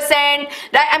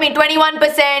 right? I mean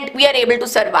 21%, we are able to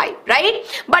survive, right?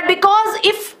 But because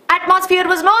if atmosphere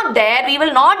was not there, we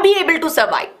will not be able to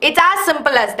survive. It's as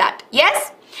simple as that.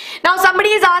 Yes? Now somebody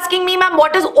is asking me, ma'am,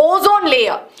 what is ozone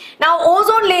layer? Now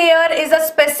ozone layer is a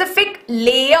specific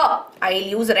layer, I'll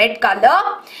use red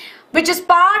color, which is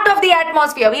part of the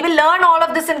atmosphere. We will learn all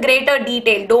of this in greater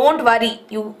detail. Don't worry.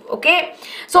 Okay?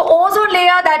 So ozone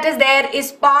layer that is there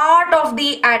is part of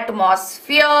the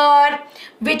atmosphere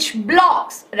which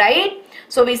blocks, right?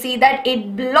 So we see that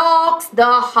it blocks the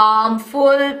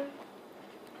harmful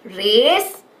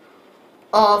rays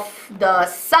of the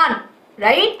sun,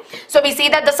 right? So we see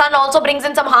that the sun also brings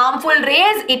in some harmful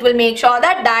rays. It will make sure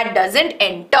that that doesn't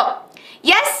enter.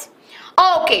 Yes?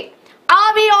 Okay.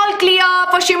 Are we all clear?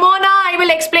 For Shimona, I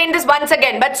will explain this once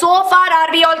again. But so far, are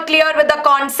we all clear with the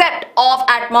concept of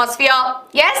atmosphere?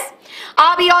 Yes?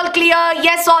 Are we all clear?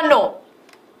 Yes or no?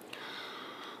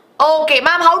 Okay,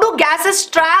 ma'am, how do gases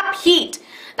trap heat?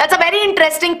 That's a very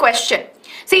interesting question.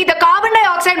 See, the carbon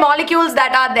dioxide molecules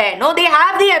that are there, no, they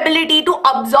have the ability to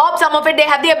absorb some of it. They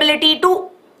have the ability to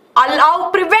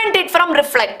prevent it from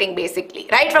reflecting, basically,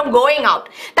 right, from going out.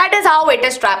 That is how it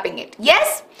is trapping it.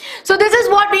 Yes? So this is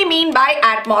what we mean by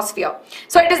atmosphere.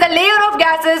 So it is a layer of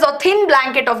gases or thin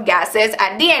blanket of gases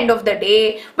at the end of the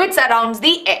day which surrounds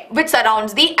the air, which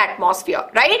surrounds the atmosphere,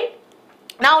 right?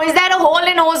 Now, is there a hole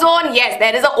in ozone? Yes,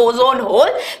 there is a ozone hole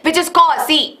which is caused.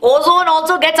 See, ozone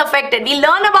also gets affected. We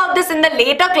learn about this in the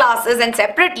later classes and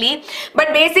separately.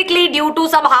 But basically, due to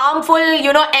some harmful,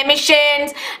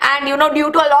 emissions and,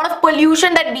 due to a lot of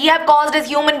pollution that we have caused as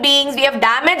human beings, we have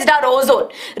damaged our ozone,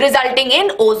 resulting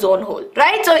in ozone hole,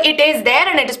 right? So it is there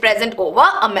and it is present over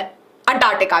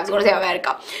Antarctica, I was going to say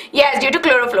America. Yes, due to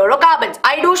chlorofluorocarbons.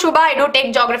 I do, Shubha, I do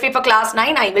take geography for class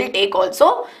 9. I will take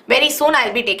also. Very soon I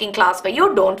will be taking class for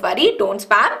you. Don't worry, don't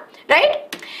spam,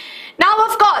 right? Now,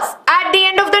 of course, at the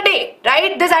end of the day,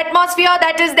 right, this atmosphere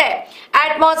that is there,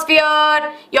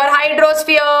 atmosphere, your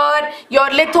hydrosphere, your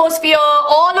lithosphere,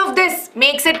 all of this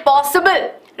makes it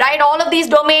possible, right? All of these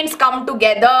domains come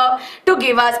together to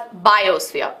give us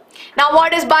biosphere. Now,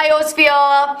 what is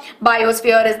biosphere?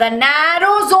 Biosphere is the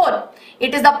narrow zone.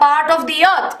 It is the part of the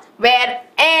earth where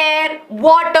air,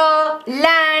 water,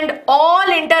 land all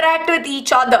interact with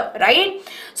each other, right?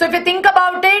 So if you think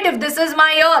about it, if this is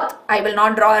my earth, I will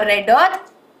not draw a red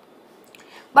earth.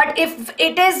 But if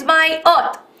it is my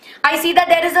earth, I see that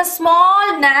there is a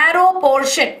small narrow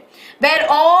portion where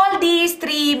all these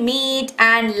three meet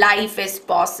and life is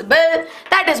possible.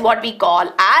 That is what we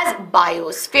call as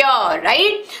biosphere,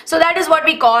 right? So that is what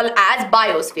we call as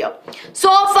biosphere. So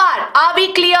far, are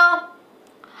we clear?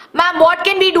 Ma'am, what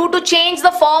can we do to change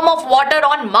the form of water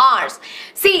on Mars?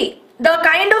 See, the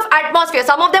kind of atmosphere,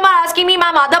 some of them are asking me,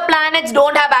 ma'am, other planets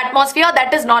don't have atmosphere.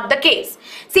 That is not the case.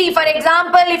 See, for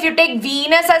example, if you take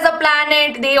Venus as a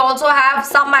planet, they also have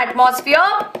some atmosphere,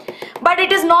 but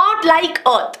it is not like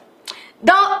Earth.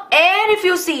 The air, if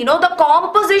you see, the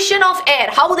composition of air,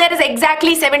 how there is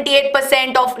exactly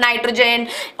 78% of nitrogen,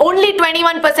 only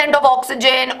 21% of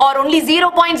oxygen, or only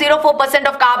 0.04%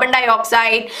 of carbon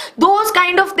dioxide, those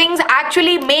kind of things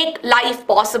actually make life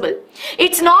possible.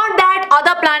 It's not that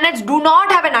other planets do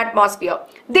not have an atmosphere.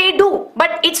 They do,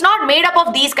 but it's not made up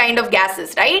of these kind of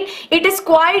gases, right? It is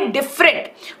quite different,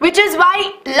 which is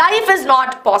why life is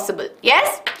not possible.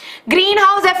 Yes?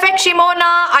 Greenhouse effect, Shimona,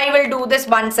 I will do this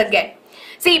once again.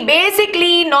 See,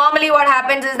 basically, normally what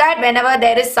happens is that whenever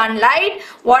there is sunlight,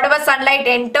 whatever sunlight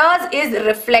enters is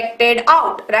reflected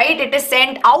out, right? It is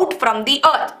sent out from the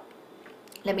earth.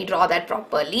 Let me draw that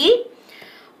properly.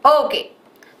 Okay,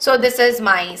 so this is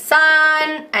my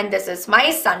sun and this is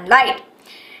my sunlight.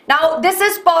 Now, this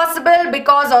is possible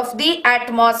because of the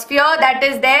atmosphere that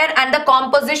is there and the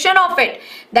composition of it.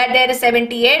 That there is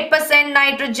 78%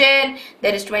 nitrogen,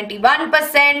 there is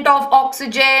 21% of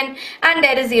oxygen, and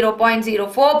there is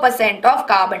 0.04% of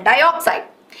carbon dioxide.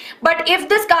 But if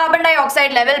this carbon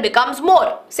dioxide level becomes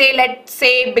more, say let's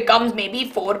say it becomes maybe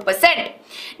 4%.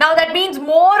 Now that means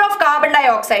more of carbon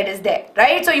dioxide is there,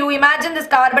 right? So you imagine this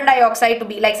carbon dioxide to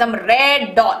be like some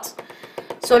red dots.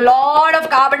 So lot of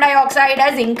carbon dioxide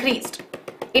has increased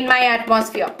in my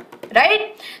atmosphere,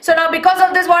 right? So now because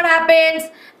of this, what happens?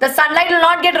 The sunlight will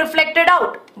not get reflected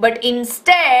out, but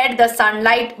instead the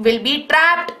sunlight will be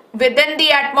trapped within the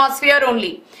atmosphere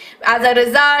only. As a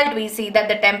result, we see that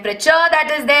the temperature that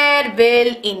is there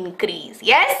will increase.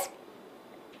 Yes?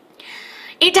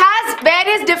 It has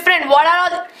various different, what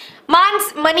are all,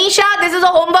 Manisha, this is a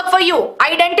homework for you.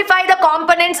 Identify the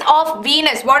components of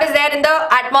Venus. What is there in the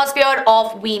atmosphere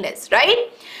of Venus,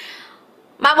 right?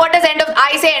 Ma'am, what is end of,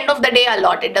 I say end of the day a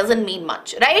lot. It doesn't mean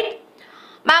much, right?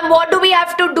 Ma'am, what do we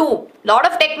have to do? Lot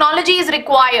of technology is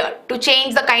required to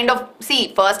change the kind of,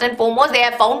 see, first and foremost, they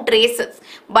have found traces.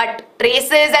 But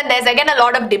traces, and there's again a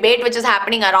lot of debate which is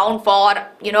happening around for,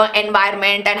 you know,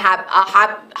 environment and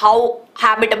how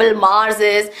habitable Mars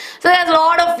is. So there's a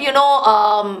lot of, you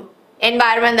know,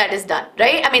 environment that is done,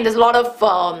 right? I mean, there's a lot of,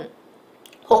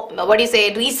 what do you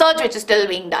say, research which is still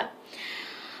being done.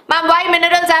 Ma'am, why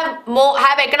minerals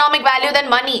have economic value than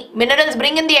money? Minerals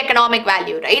bring in the economic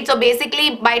value, right? So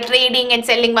basically by trading and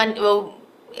selling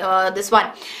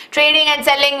trading and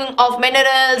selling of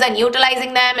minerals and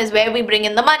utilizing them is where we bring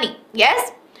in the money.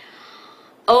 Yes?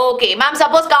 Okay, ma'am,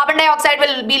 suppose carbon dioxide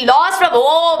will be lost from,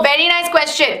 oh, very nice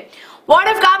question. What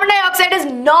if carbon dioxide is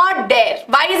not there?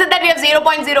 Why is it that we have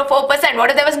 0.04%? What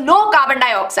if there was no carbon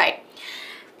dioxide?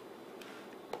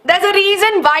 There's a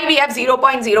reason why we have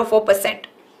 0.04%.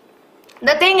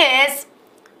 The thing is,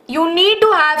 you need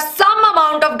to have some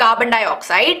amount of carbon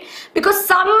dioxide, because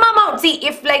some amount, see,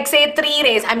 if like say 3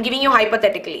 rays, I'm giving you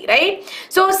hypothetically, right?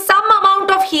 So some amount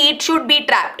of heat should be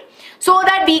trapped so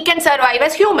that we can survive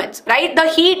as humans, right? The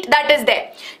heat that is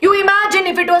there. You imagine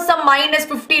if it was some minus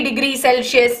 50 degrees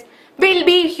Celsius, will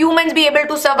humans be able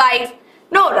to survive?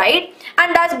 No, right?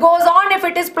 And that goes on if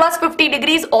it is plus 50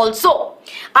 degrees also.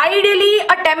 Ideally,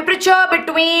 a temperature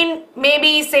between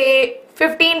maybe say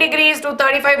 15 degrees to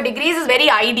 35 degrees is very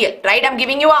ideal, right? I'm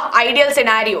giving you an ideal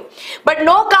scenario. But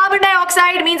no carbon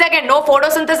dioxide means again no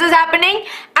photosynthesis happening,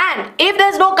 and if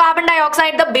there's no carbon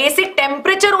dioxide, the basic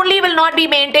temperature only will not be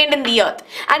maintained in the earth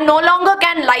and no longer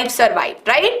can life survive,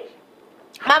 right?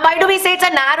 Now, why do we say it's a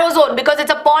narrow zone? Because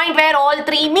it's a point where all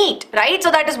three meet, right? So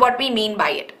that is what we mean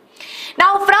by it.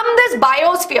 Now from this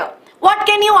biosphere, what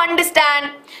can you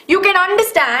understand? You can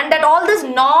understand that all these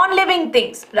non-living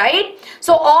things, right?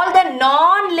 So all the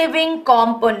non-living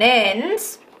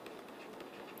components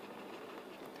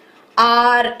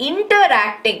are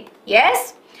interacting,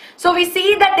 yes? So we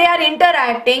see that they are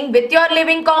interacting with your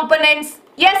living components,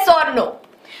 yes or no?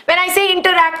 When I say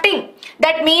interacting,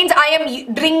 that means I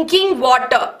am drinking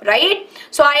water, right?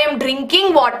 So I am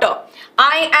drinking water.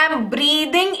 I am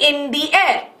breathing in the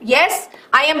air. Yes,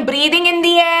 I am breathing in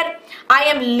the air. I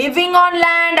am living on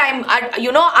land.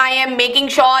 I am making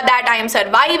sure that I am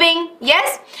surviving.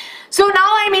 Yes. So now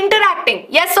I am interacting.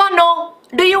 Yes or no?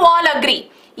 Do you all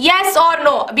agree? Yes or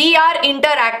no? We are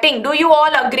interacting. Do you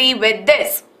all agree with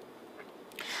this?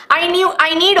 I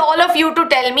need all of you to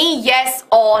tell me yes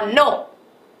or no.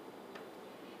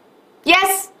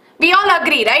 Yes, we all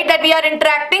agree, right, that we are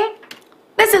interacting.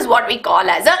 This is what we call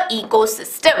as an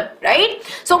ecosystem, right?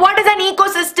 So what is an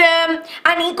ecosystem?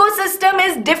 An ecosystem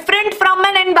is different from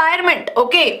an environment,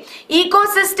 okay?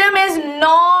 Ecosystem is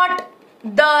not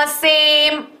the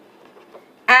same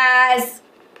as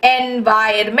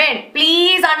environment.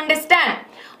 Please understand.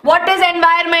 What is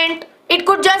environment? It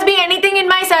could just be anything in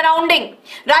my surrounding.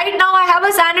 Right now I have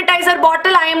a sanitizer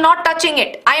bottle, I am not touching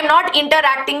it. I am not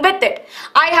interacting with it.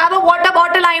 I have a water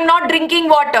bottle, I am not drinking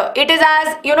water. It is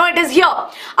as, you know, it is here.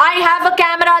 I have a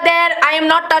camera there, I am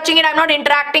not touching it, I am not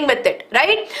interacting with it,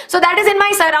 right? So that is in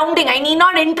my surrounding, I need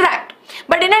not interact.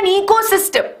 But in an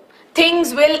ecosystem,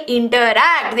 things will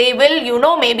interact. They will, you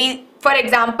know, maybe, for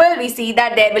example, we see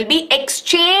that there will be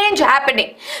exchange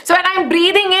happening. So when I am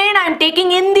breathing in, I am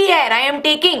taking in the air, I am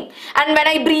taking. And when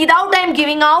I breathe out, I am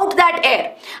giving out that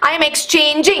air. I am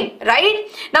exchanging, right?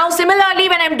 Now similarly,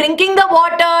 when I am drinking the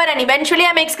water and eventually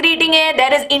I am excreting it,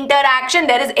 there is interaction,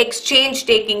 there is exchange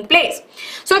taking place.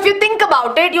 So if you think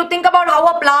about it, you think about how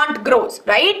a plant grows,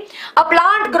 right? A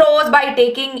plant grows by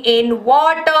taking in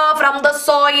water from the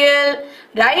soil,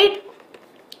 right?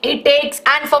 It takes,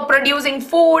 and for producing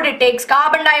food, it takes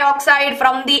carbon dioxide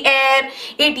from the air,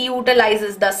 it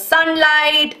utilizes the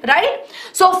sunlight, right?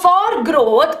 So for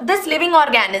growth, this living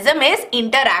organism is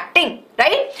interacting,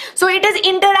 right? So it is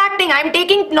interacting. I'm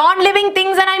taking non-living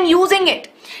things and I'm using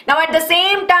it. Now at the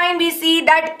same time, we see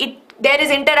that there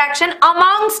is interaction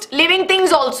amongst living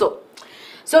things also.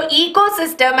 So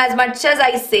ecosystem, as much as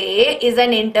I say, is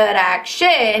an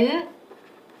interaction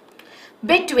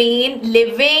between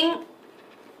living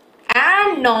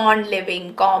and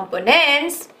non-living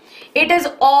components. It is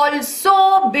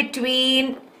also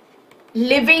between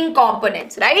living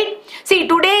components, right? See,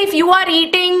 today if you are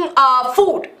eating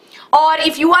food, or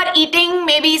if you are eating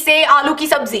maybe say aloo ki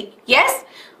sabzi, yes,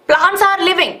 plants are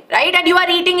living, right, and you are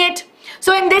eating it.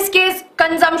 So in this case,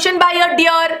 consumption by a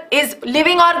deer is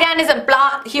living organism.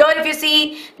 Plant, here if you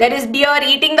see, there is deer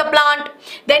eating the plant.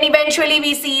 Then eventually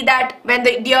we see that when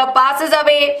the deer passes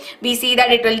away, we see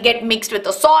that it will get mixed with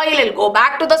the soil, it will go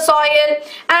back to the soil,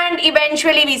 and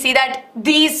eventually we see that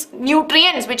these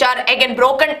nutrients which are again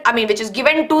broken, which is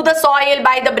given to the soil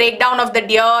by the breakdown of the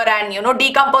deer and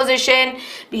decomposition,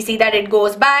 we see that it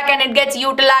goes back and it gets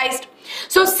utilized.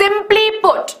 So simply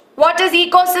put, what is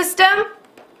ecosystem?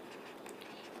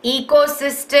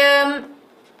 Ecosystem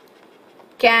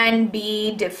can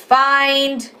be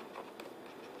defined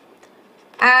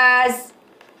as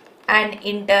an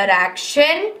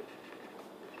interaction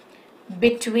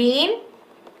between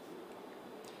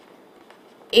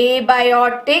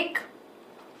abiotic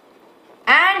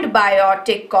and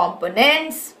biotic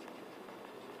components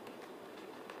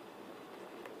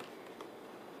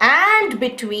and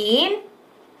between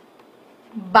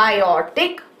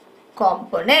biotic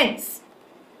components.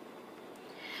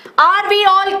 Are we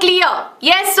all clear?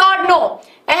 Yes or no?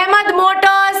 Ahmed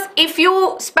Motors, if you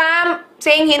spam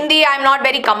saying Hindi, I am not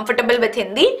very comfortable with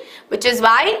Hindi, which is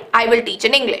why I will teach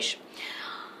in English.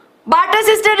 Barter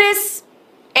sister is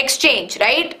exchange,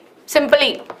 right?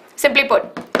 Simply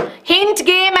put. Hint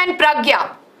game and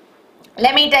Pragya.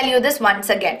 Let me tell you this once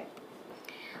again.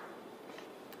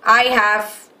 I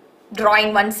have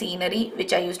drawing one scenery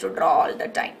which I used to draw all the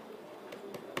time.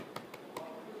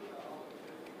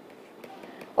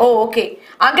 Oh, okay.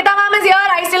 Ankita ma'am is here.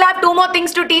 I still have 2 more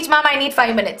things to teach, ma'am. I need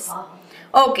 5 minutes.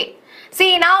 Okay.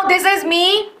 See, now this is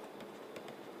me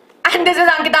and this is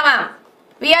Ankita ma'am.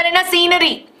 We are in a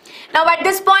scenery. Now at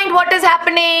this point, what is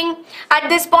happening? At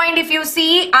this point, if you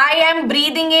see, I am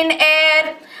breathing in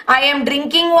air. I am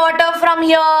drinking water from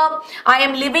here. I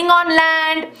am living on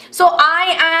land. So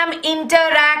I am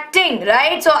interacting,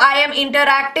 right? So I am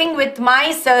interacting with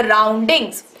my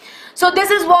surroundings. So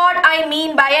this is what I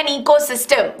mean by an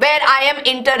ecosystem where I am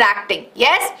interacting,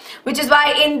 yes? Which is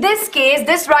why in this case,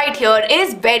 this right here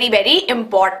is very, very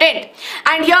important.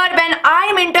 And here when I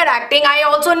am interacting, I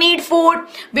also need food,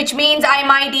 which means I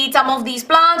might eat some of these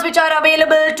plants which are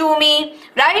available to me,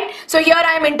 right? So here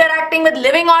I am interacting with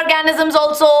living organisms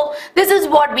also. This is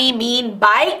what we mean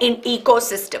by an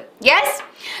ecosystem, yes?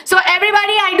 So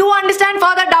everybody, I do understand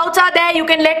further doubts are there. You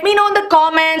can let me know in the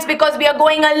comments because we are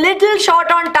going a little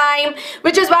short on time,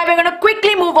 which is why we're going to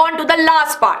quickly move on to the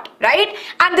last part, right?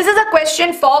 And this is a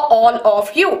question for all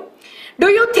of you. Do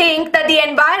you think that the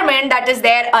environment that is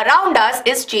there around us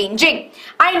is changing?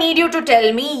 I need you to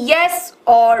tell me yes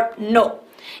or no.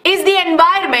 Is the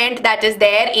environment that is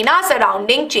there in our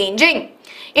surrounding changing?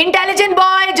 Intelligent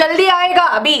boy, jaldi aayega,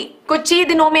 abhi, kuch hi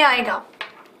dinon mein aayega.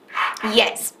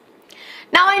 Yes.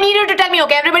 Now I need you to tell me,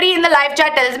 okay, everybody in the live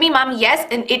chat tells me, ma'am, yes,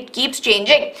 and it keeps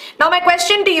changing. Now my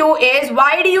question to you is,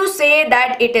 why do you say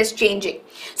that it is changing?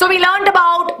 So we learned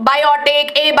about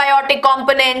biotic, abiotic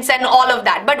components and all of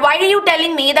that. But why are you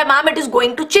telling me that, ma'am, it is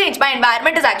going to change? My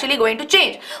environment is actually going to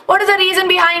change. What is the reason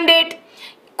behind it?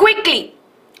 Quickly,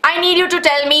 I need you to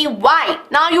tell me why.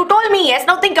 Now you told me yes,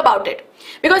 now think about it.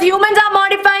 Because humans are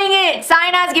modifying it.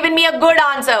 Sign has given me a good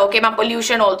answer. Okay, ma'am,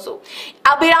 pollution also.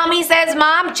 Abhirami says,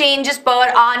 ma'am, changes per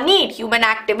our need. Human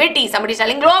activity. Somebody is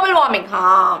telling global warming.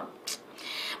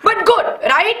 But good,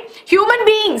 right? Human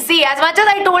beings. See, as much as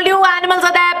I told you, animals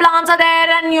are there, plants are there,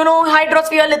 and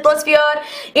hydrosphere, lithosphere.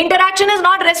 Interaction is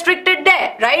not restricted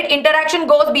there, right? Interaction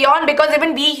goes beyond because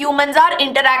even we humans are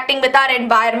interacting with our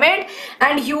environment.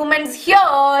 And humans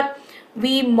here,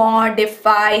 we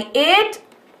modify it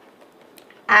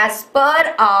as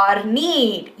per our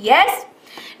need, yes?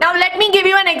 Now let me give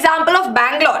you an example of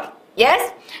Bangalore,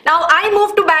 yes? Now I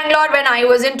moved to Bangalore when I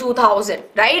was in 2000,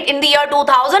 right? In the year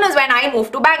 2000 is when I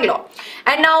moved to Bangalore.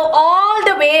 And now all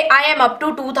the way I am up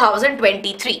to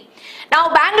 2023. Now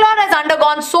Bangalore has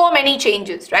undergone so many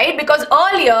changes, right? Because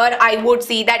earlier I would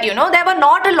see that, there were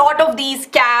not a lot of these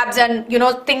cabs and,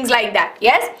 things like that,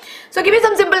 yes? So give you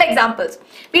some simple examples.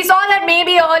 We saw that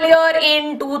maybe earlier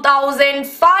in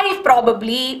 2005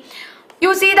 probably,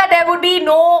 you see that there would be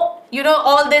no,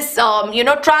 all this,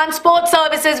 transport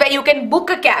services where you can book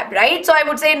a cab, right? So I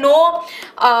would say no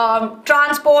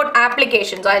transport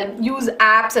applications. I'll use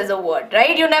apps as a word,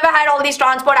 right? You never had all these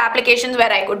transport applications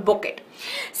where I could book it.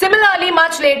 Similarly,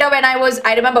 much later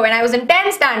I remember when I was in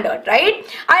 10th standard, right?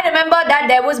 I remember that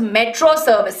there was metro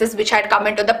services which had come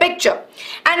into the picture.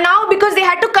 And now because they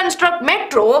had to construct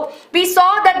metro, we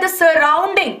saw that the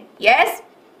surrounding, yes,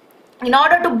 in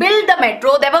order to build the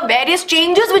metro, there were various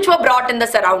changes which were brought in the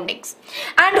surroundings.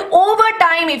 And over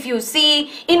time, if you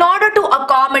see, in order to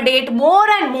accommodate more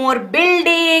and more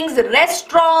buildings,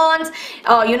 restaurants,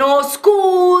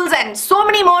 schools and so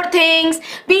many more things,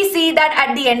 we see that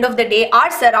at the end of the day,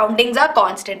 our surroundings are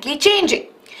constantly changing.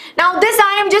 Now this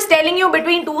I am just telling you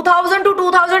between 2000 to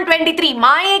 2023,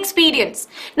 my experience.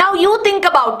 Now you think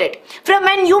about it. From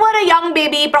when you were a young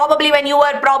baby, probably when you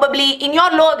were in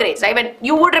your lower grades, right? When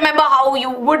you would remember how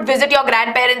you would visit your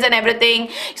grandparents and everything.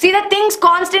 See that things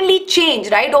constantly change,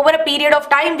 right? Over a period of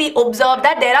time, we observe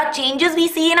that there are changes we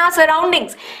see in our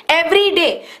surroundings every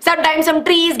day. Sometimes some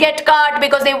trees get cut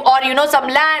because some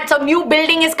land, some new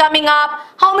building is coming up.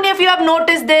 How many of you have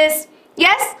noticed this?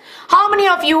 Yes? How many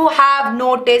of you have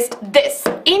noticed this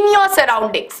in your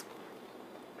surroundings?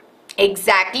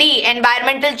 Exactly.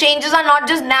 Environmental changes are not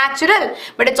just natural,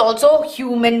 but it's also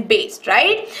human based,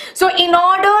 right? So in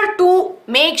order to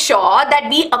make sure that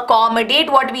we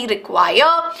accommodate what we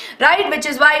require, right, which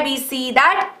is why we see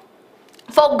that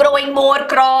for growing more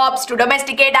crops, to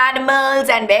domesticate animals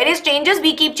and various changes,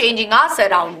 we keep changing our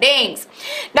surroundings.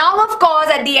 Now, of course,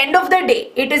 at the end of the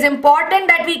day, it is important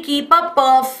that we keep a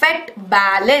perfect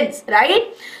balance,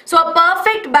 right? So a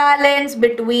perfect balance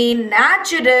between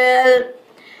natural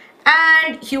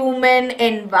and human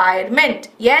environment,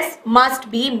 yes,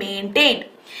 must be maintained.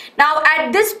 Now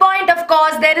at this point, of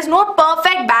course, there is no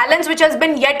perfect balance which has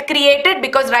been yet created,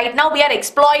 because right now we are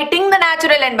exploiting the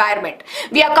natural environment.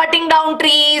 We are cutting down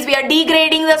trees, we are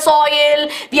degrading the soil,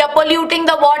 we are polluting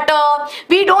the water.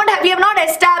 We have not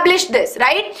established this,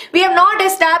 right? We have not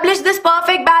established this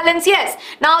perfect balance, yes.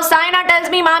 Now Saina tells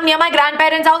me, ma'am, near my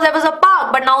grandparents' house there was a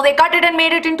park, but now they cut it and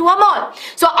made it into a mall.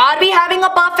 So are we having a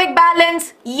perfect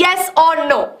balance? Yes or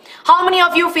no? How many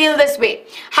of you feel this way?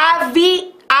 Have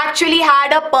we actually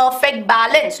had a perfect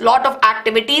balance? Lot of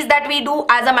activities that we do,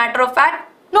 as a matter of fact,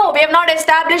 no, we have not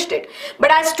established it. But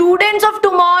as students of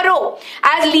tomorrow,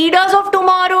 as leaders of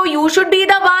tomorrow, you should be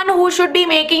the one who should be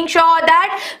making sure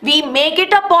that we make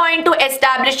it a point to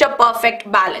establish a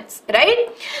perfect balance, right?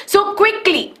 So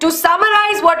quickly, to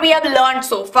summarize what we have learned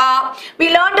so far, we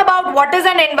learned about what is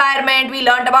an environment, we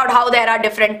learned about how there are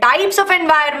different types of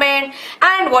environment,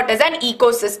 and what is an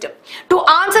ecosystem. To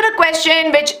answer a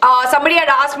question which somebody had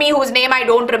asked me, whose name I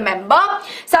don't remember,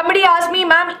 somebody asked me,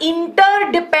 ma'am,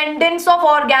 interdependence of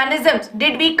organisms,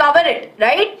 did we cover it,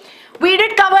 right? We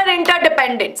did cover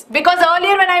interdependence, because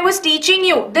earlier when I was teaching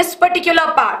you this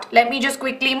particular part, let me just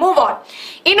quickly move on.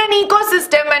 In an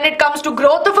ecosystem, when it comes to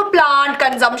growth of a plant,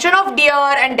 consumption of deer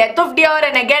and death of deer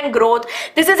and again growth,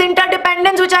 this is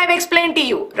interdependence which I have explained to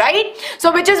you, right?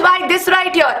 So which is why this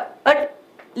right here,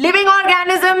 living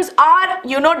organisms are,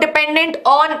 dependent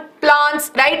on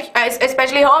plants, right?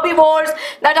 Especially herbivores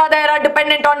that are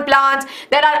dependent on plants.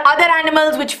 There are other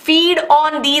animals which feed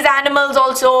on these animals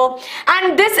also.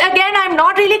 And this again, I'm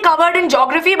not really covered in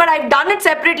geography, but I've done it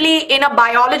separately in a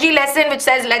biology lesson which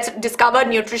says let's discover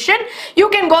nutrition. You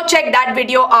can go check that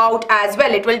video out as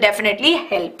well. It will definitely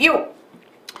help you.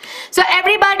 So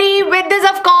everybody, with this,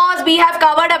 of course, we have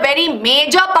covered a very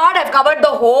major part. I've covered the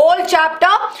whole chapter.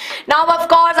 Now, of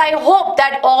course, I hope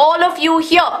that all of you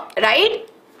here, right?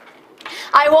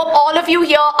 I hope all of you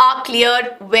here are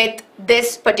clear with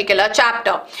this particular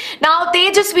chapter. Now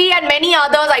Tejasvi and many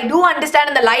others, I do understand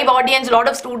in the live audience a lot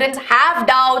of students have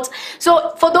doubts.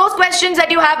 So for those questions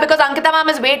that you have, because Ankita ma'am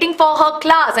is waiting for her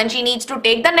class and she needs to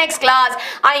take the next class,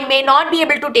 I may not be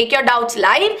able to take your doubts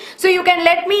live. So you can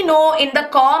let me know in the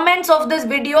comments of this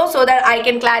video so that I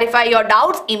can clarify your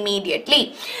doubts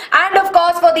immediately. And of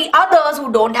course, for the others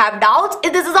who don't have doubts,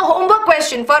 this is a homework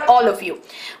question for all of you.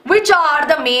 Which are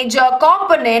the major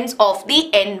components of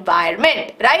the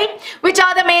environment, right? Which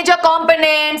are the major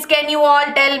components? Can you all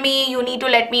tell me? You need to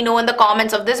let me know in the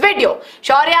comments of this video.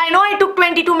 Shaurya, I know I took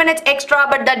 22 minutes extra,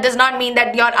 but that does not mean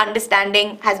that your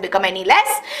understanding has become any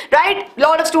less, right? A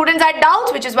lot of students had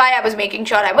doubts, which is why I was making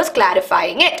sure I was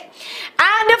clarifying it.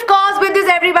 And of course, with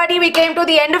this everybody, we came to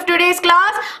the end of today's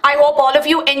class. I hope all of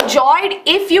you enjoyed.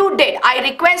 If you did, I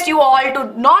request you all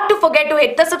to not to forget to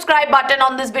hit the subscribe button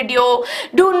on this video.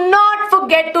 Do not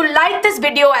forget to like this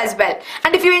video as well.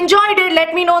 And if you enjoyed it,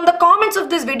 let me know in the comments of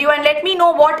this video and let me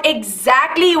know what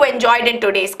exactly you enjoyed in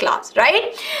today's class,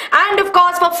 right? And of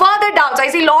course, for further doubts, I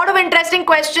see a lot of interesting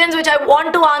questions which I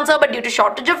want to answer, but due to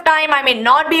shortage of time, I may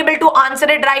not be able to answer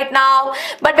it right now.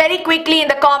 But very quickly in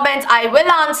the comments, I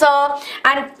will answer.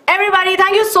 And everybody,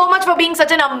 thank you so much for being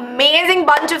such an amazing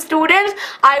bunch of students.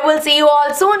 I will see you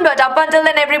all soon, but up until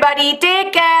then, everybody,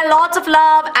 take care, lots of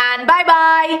love, and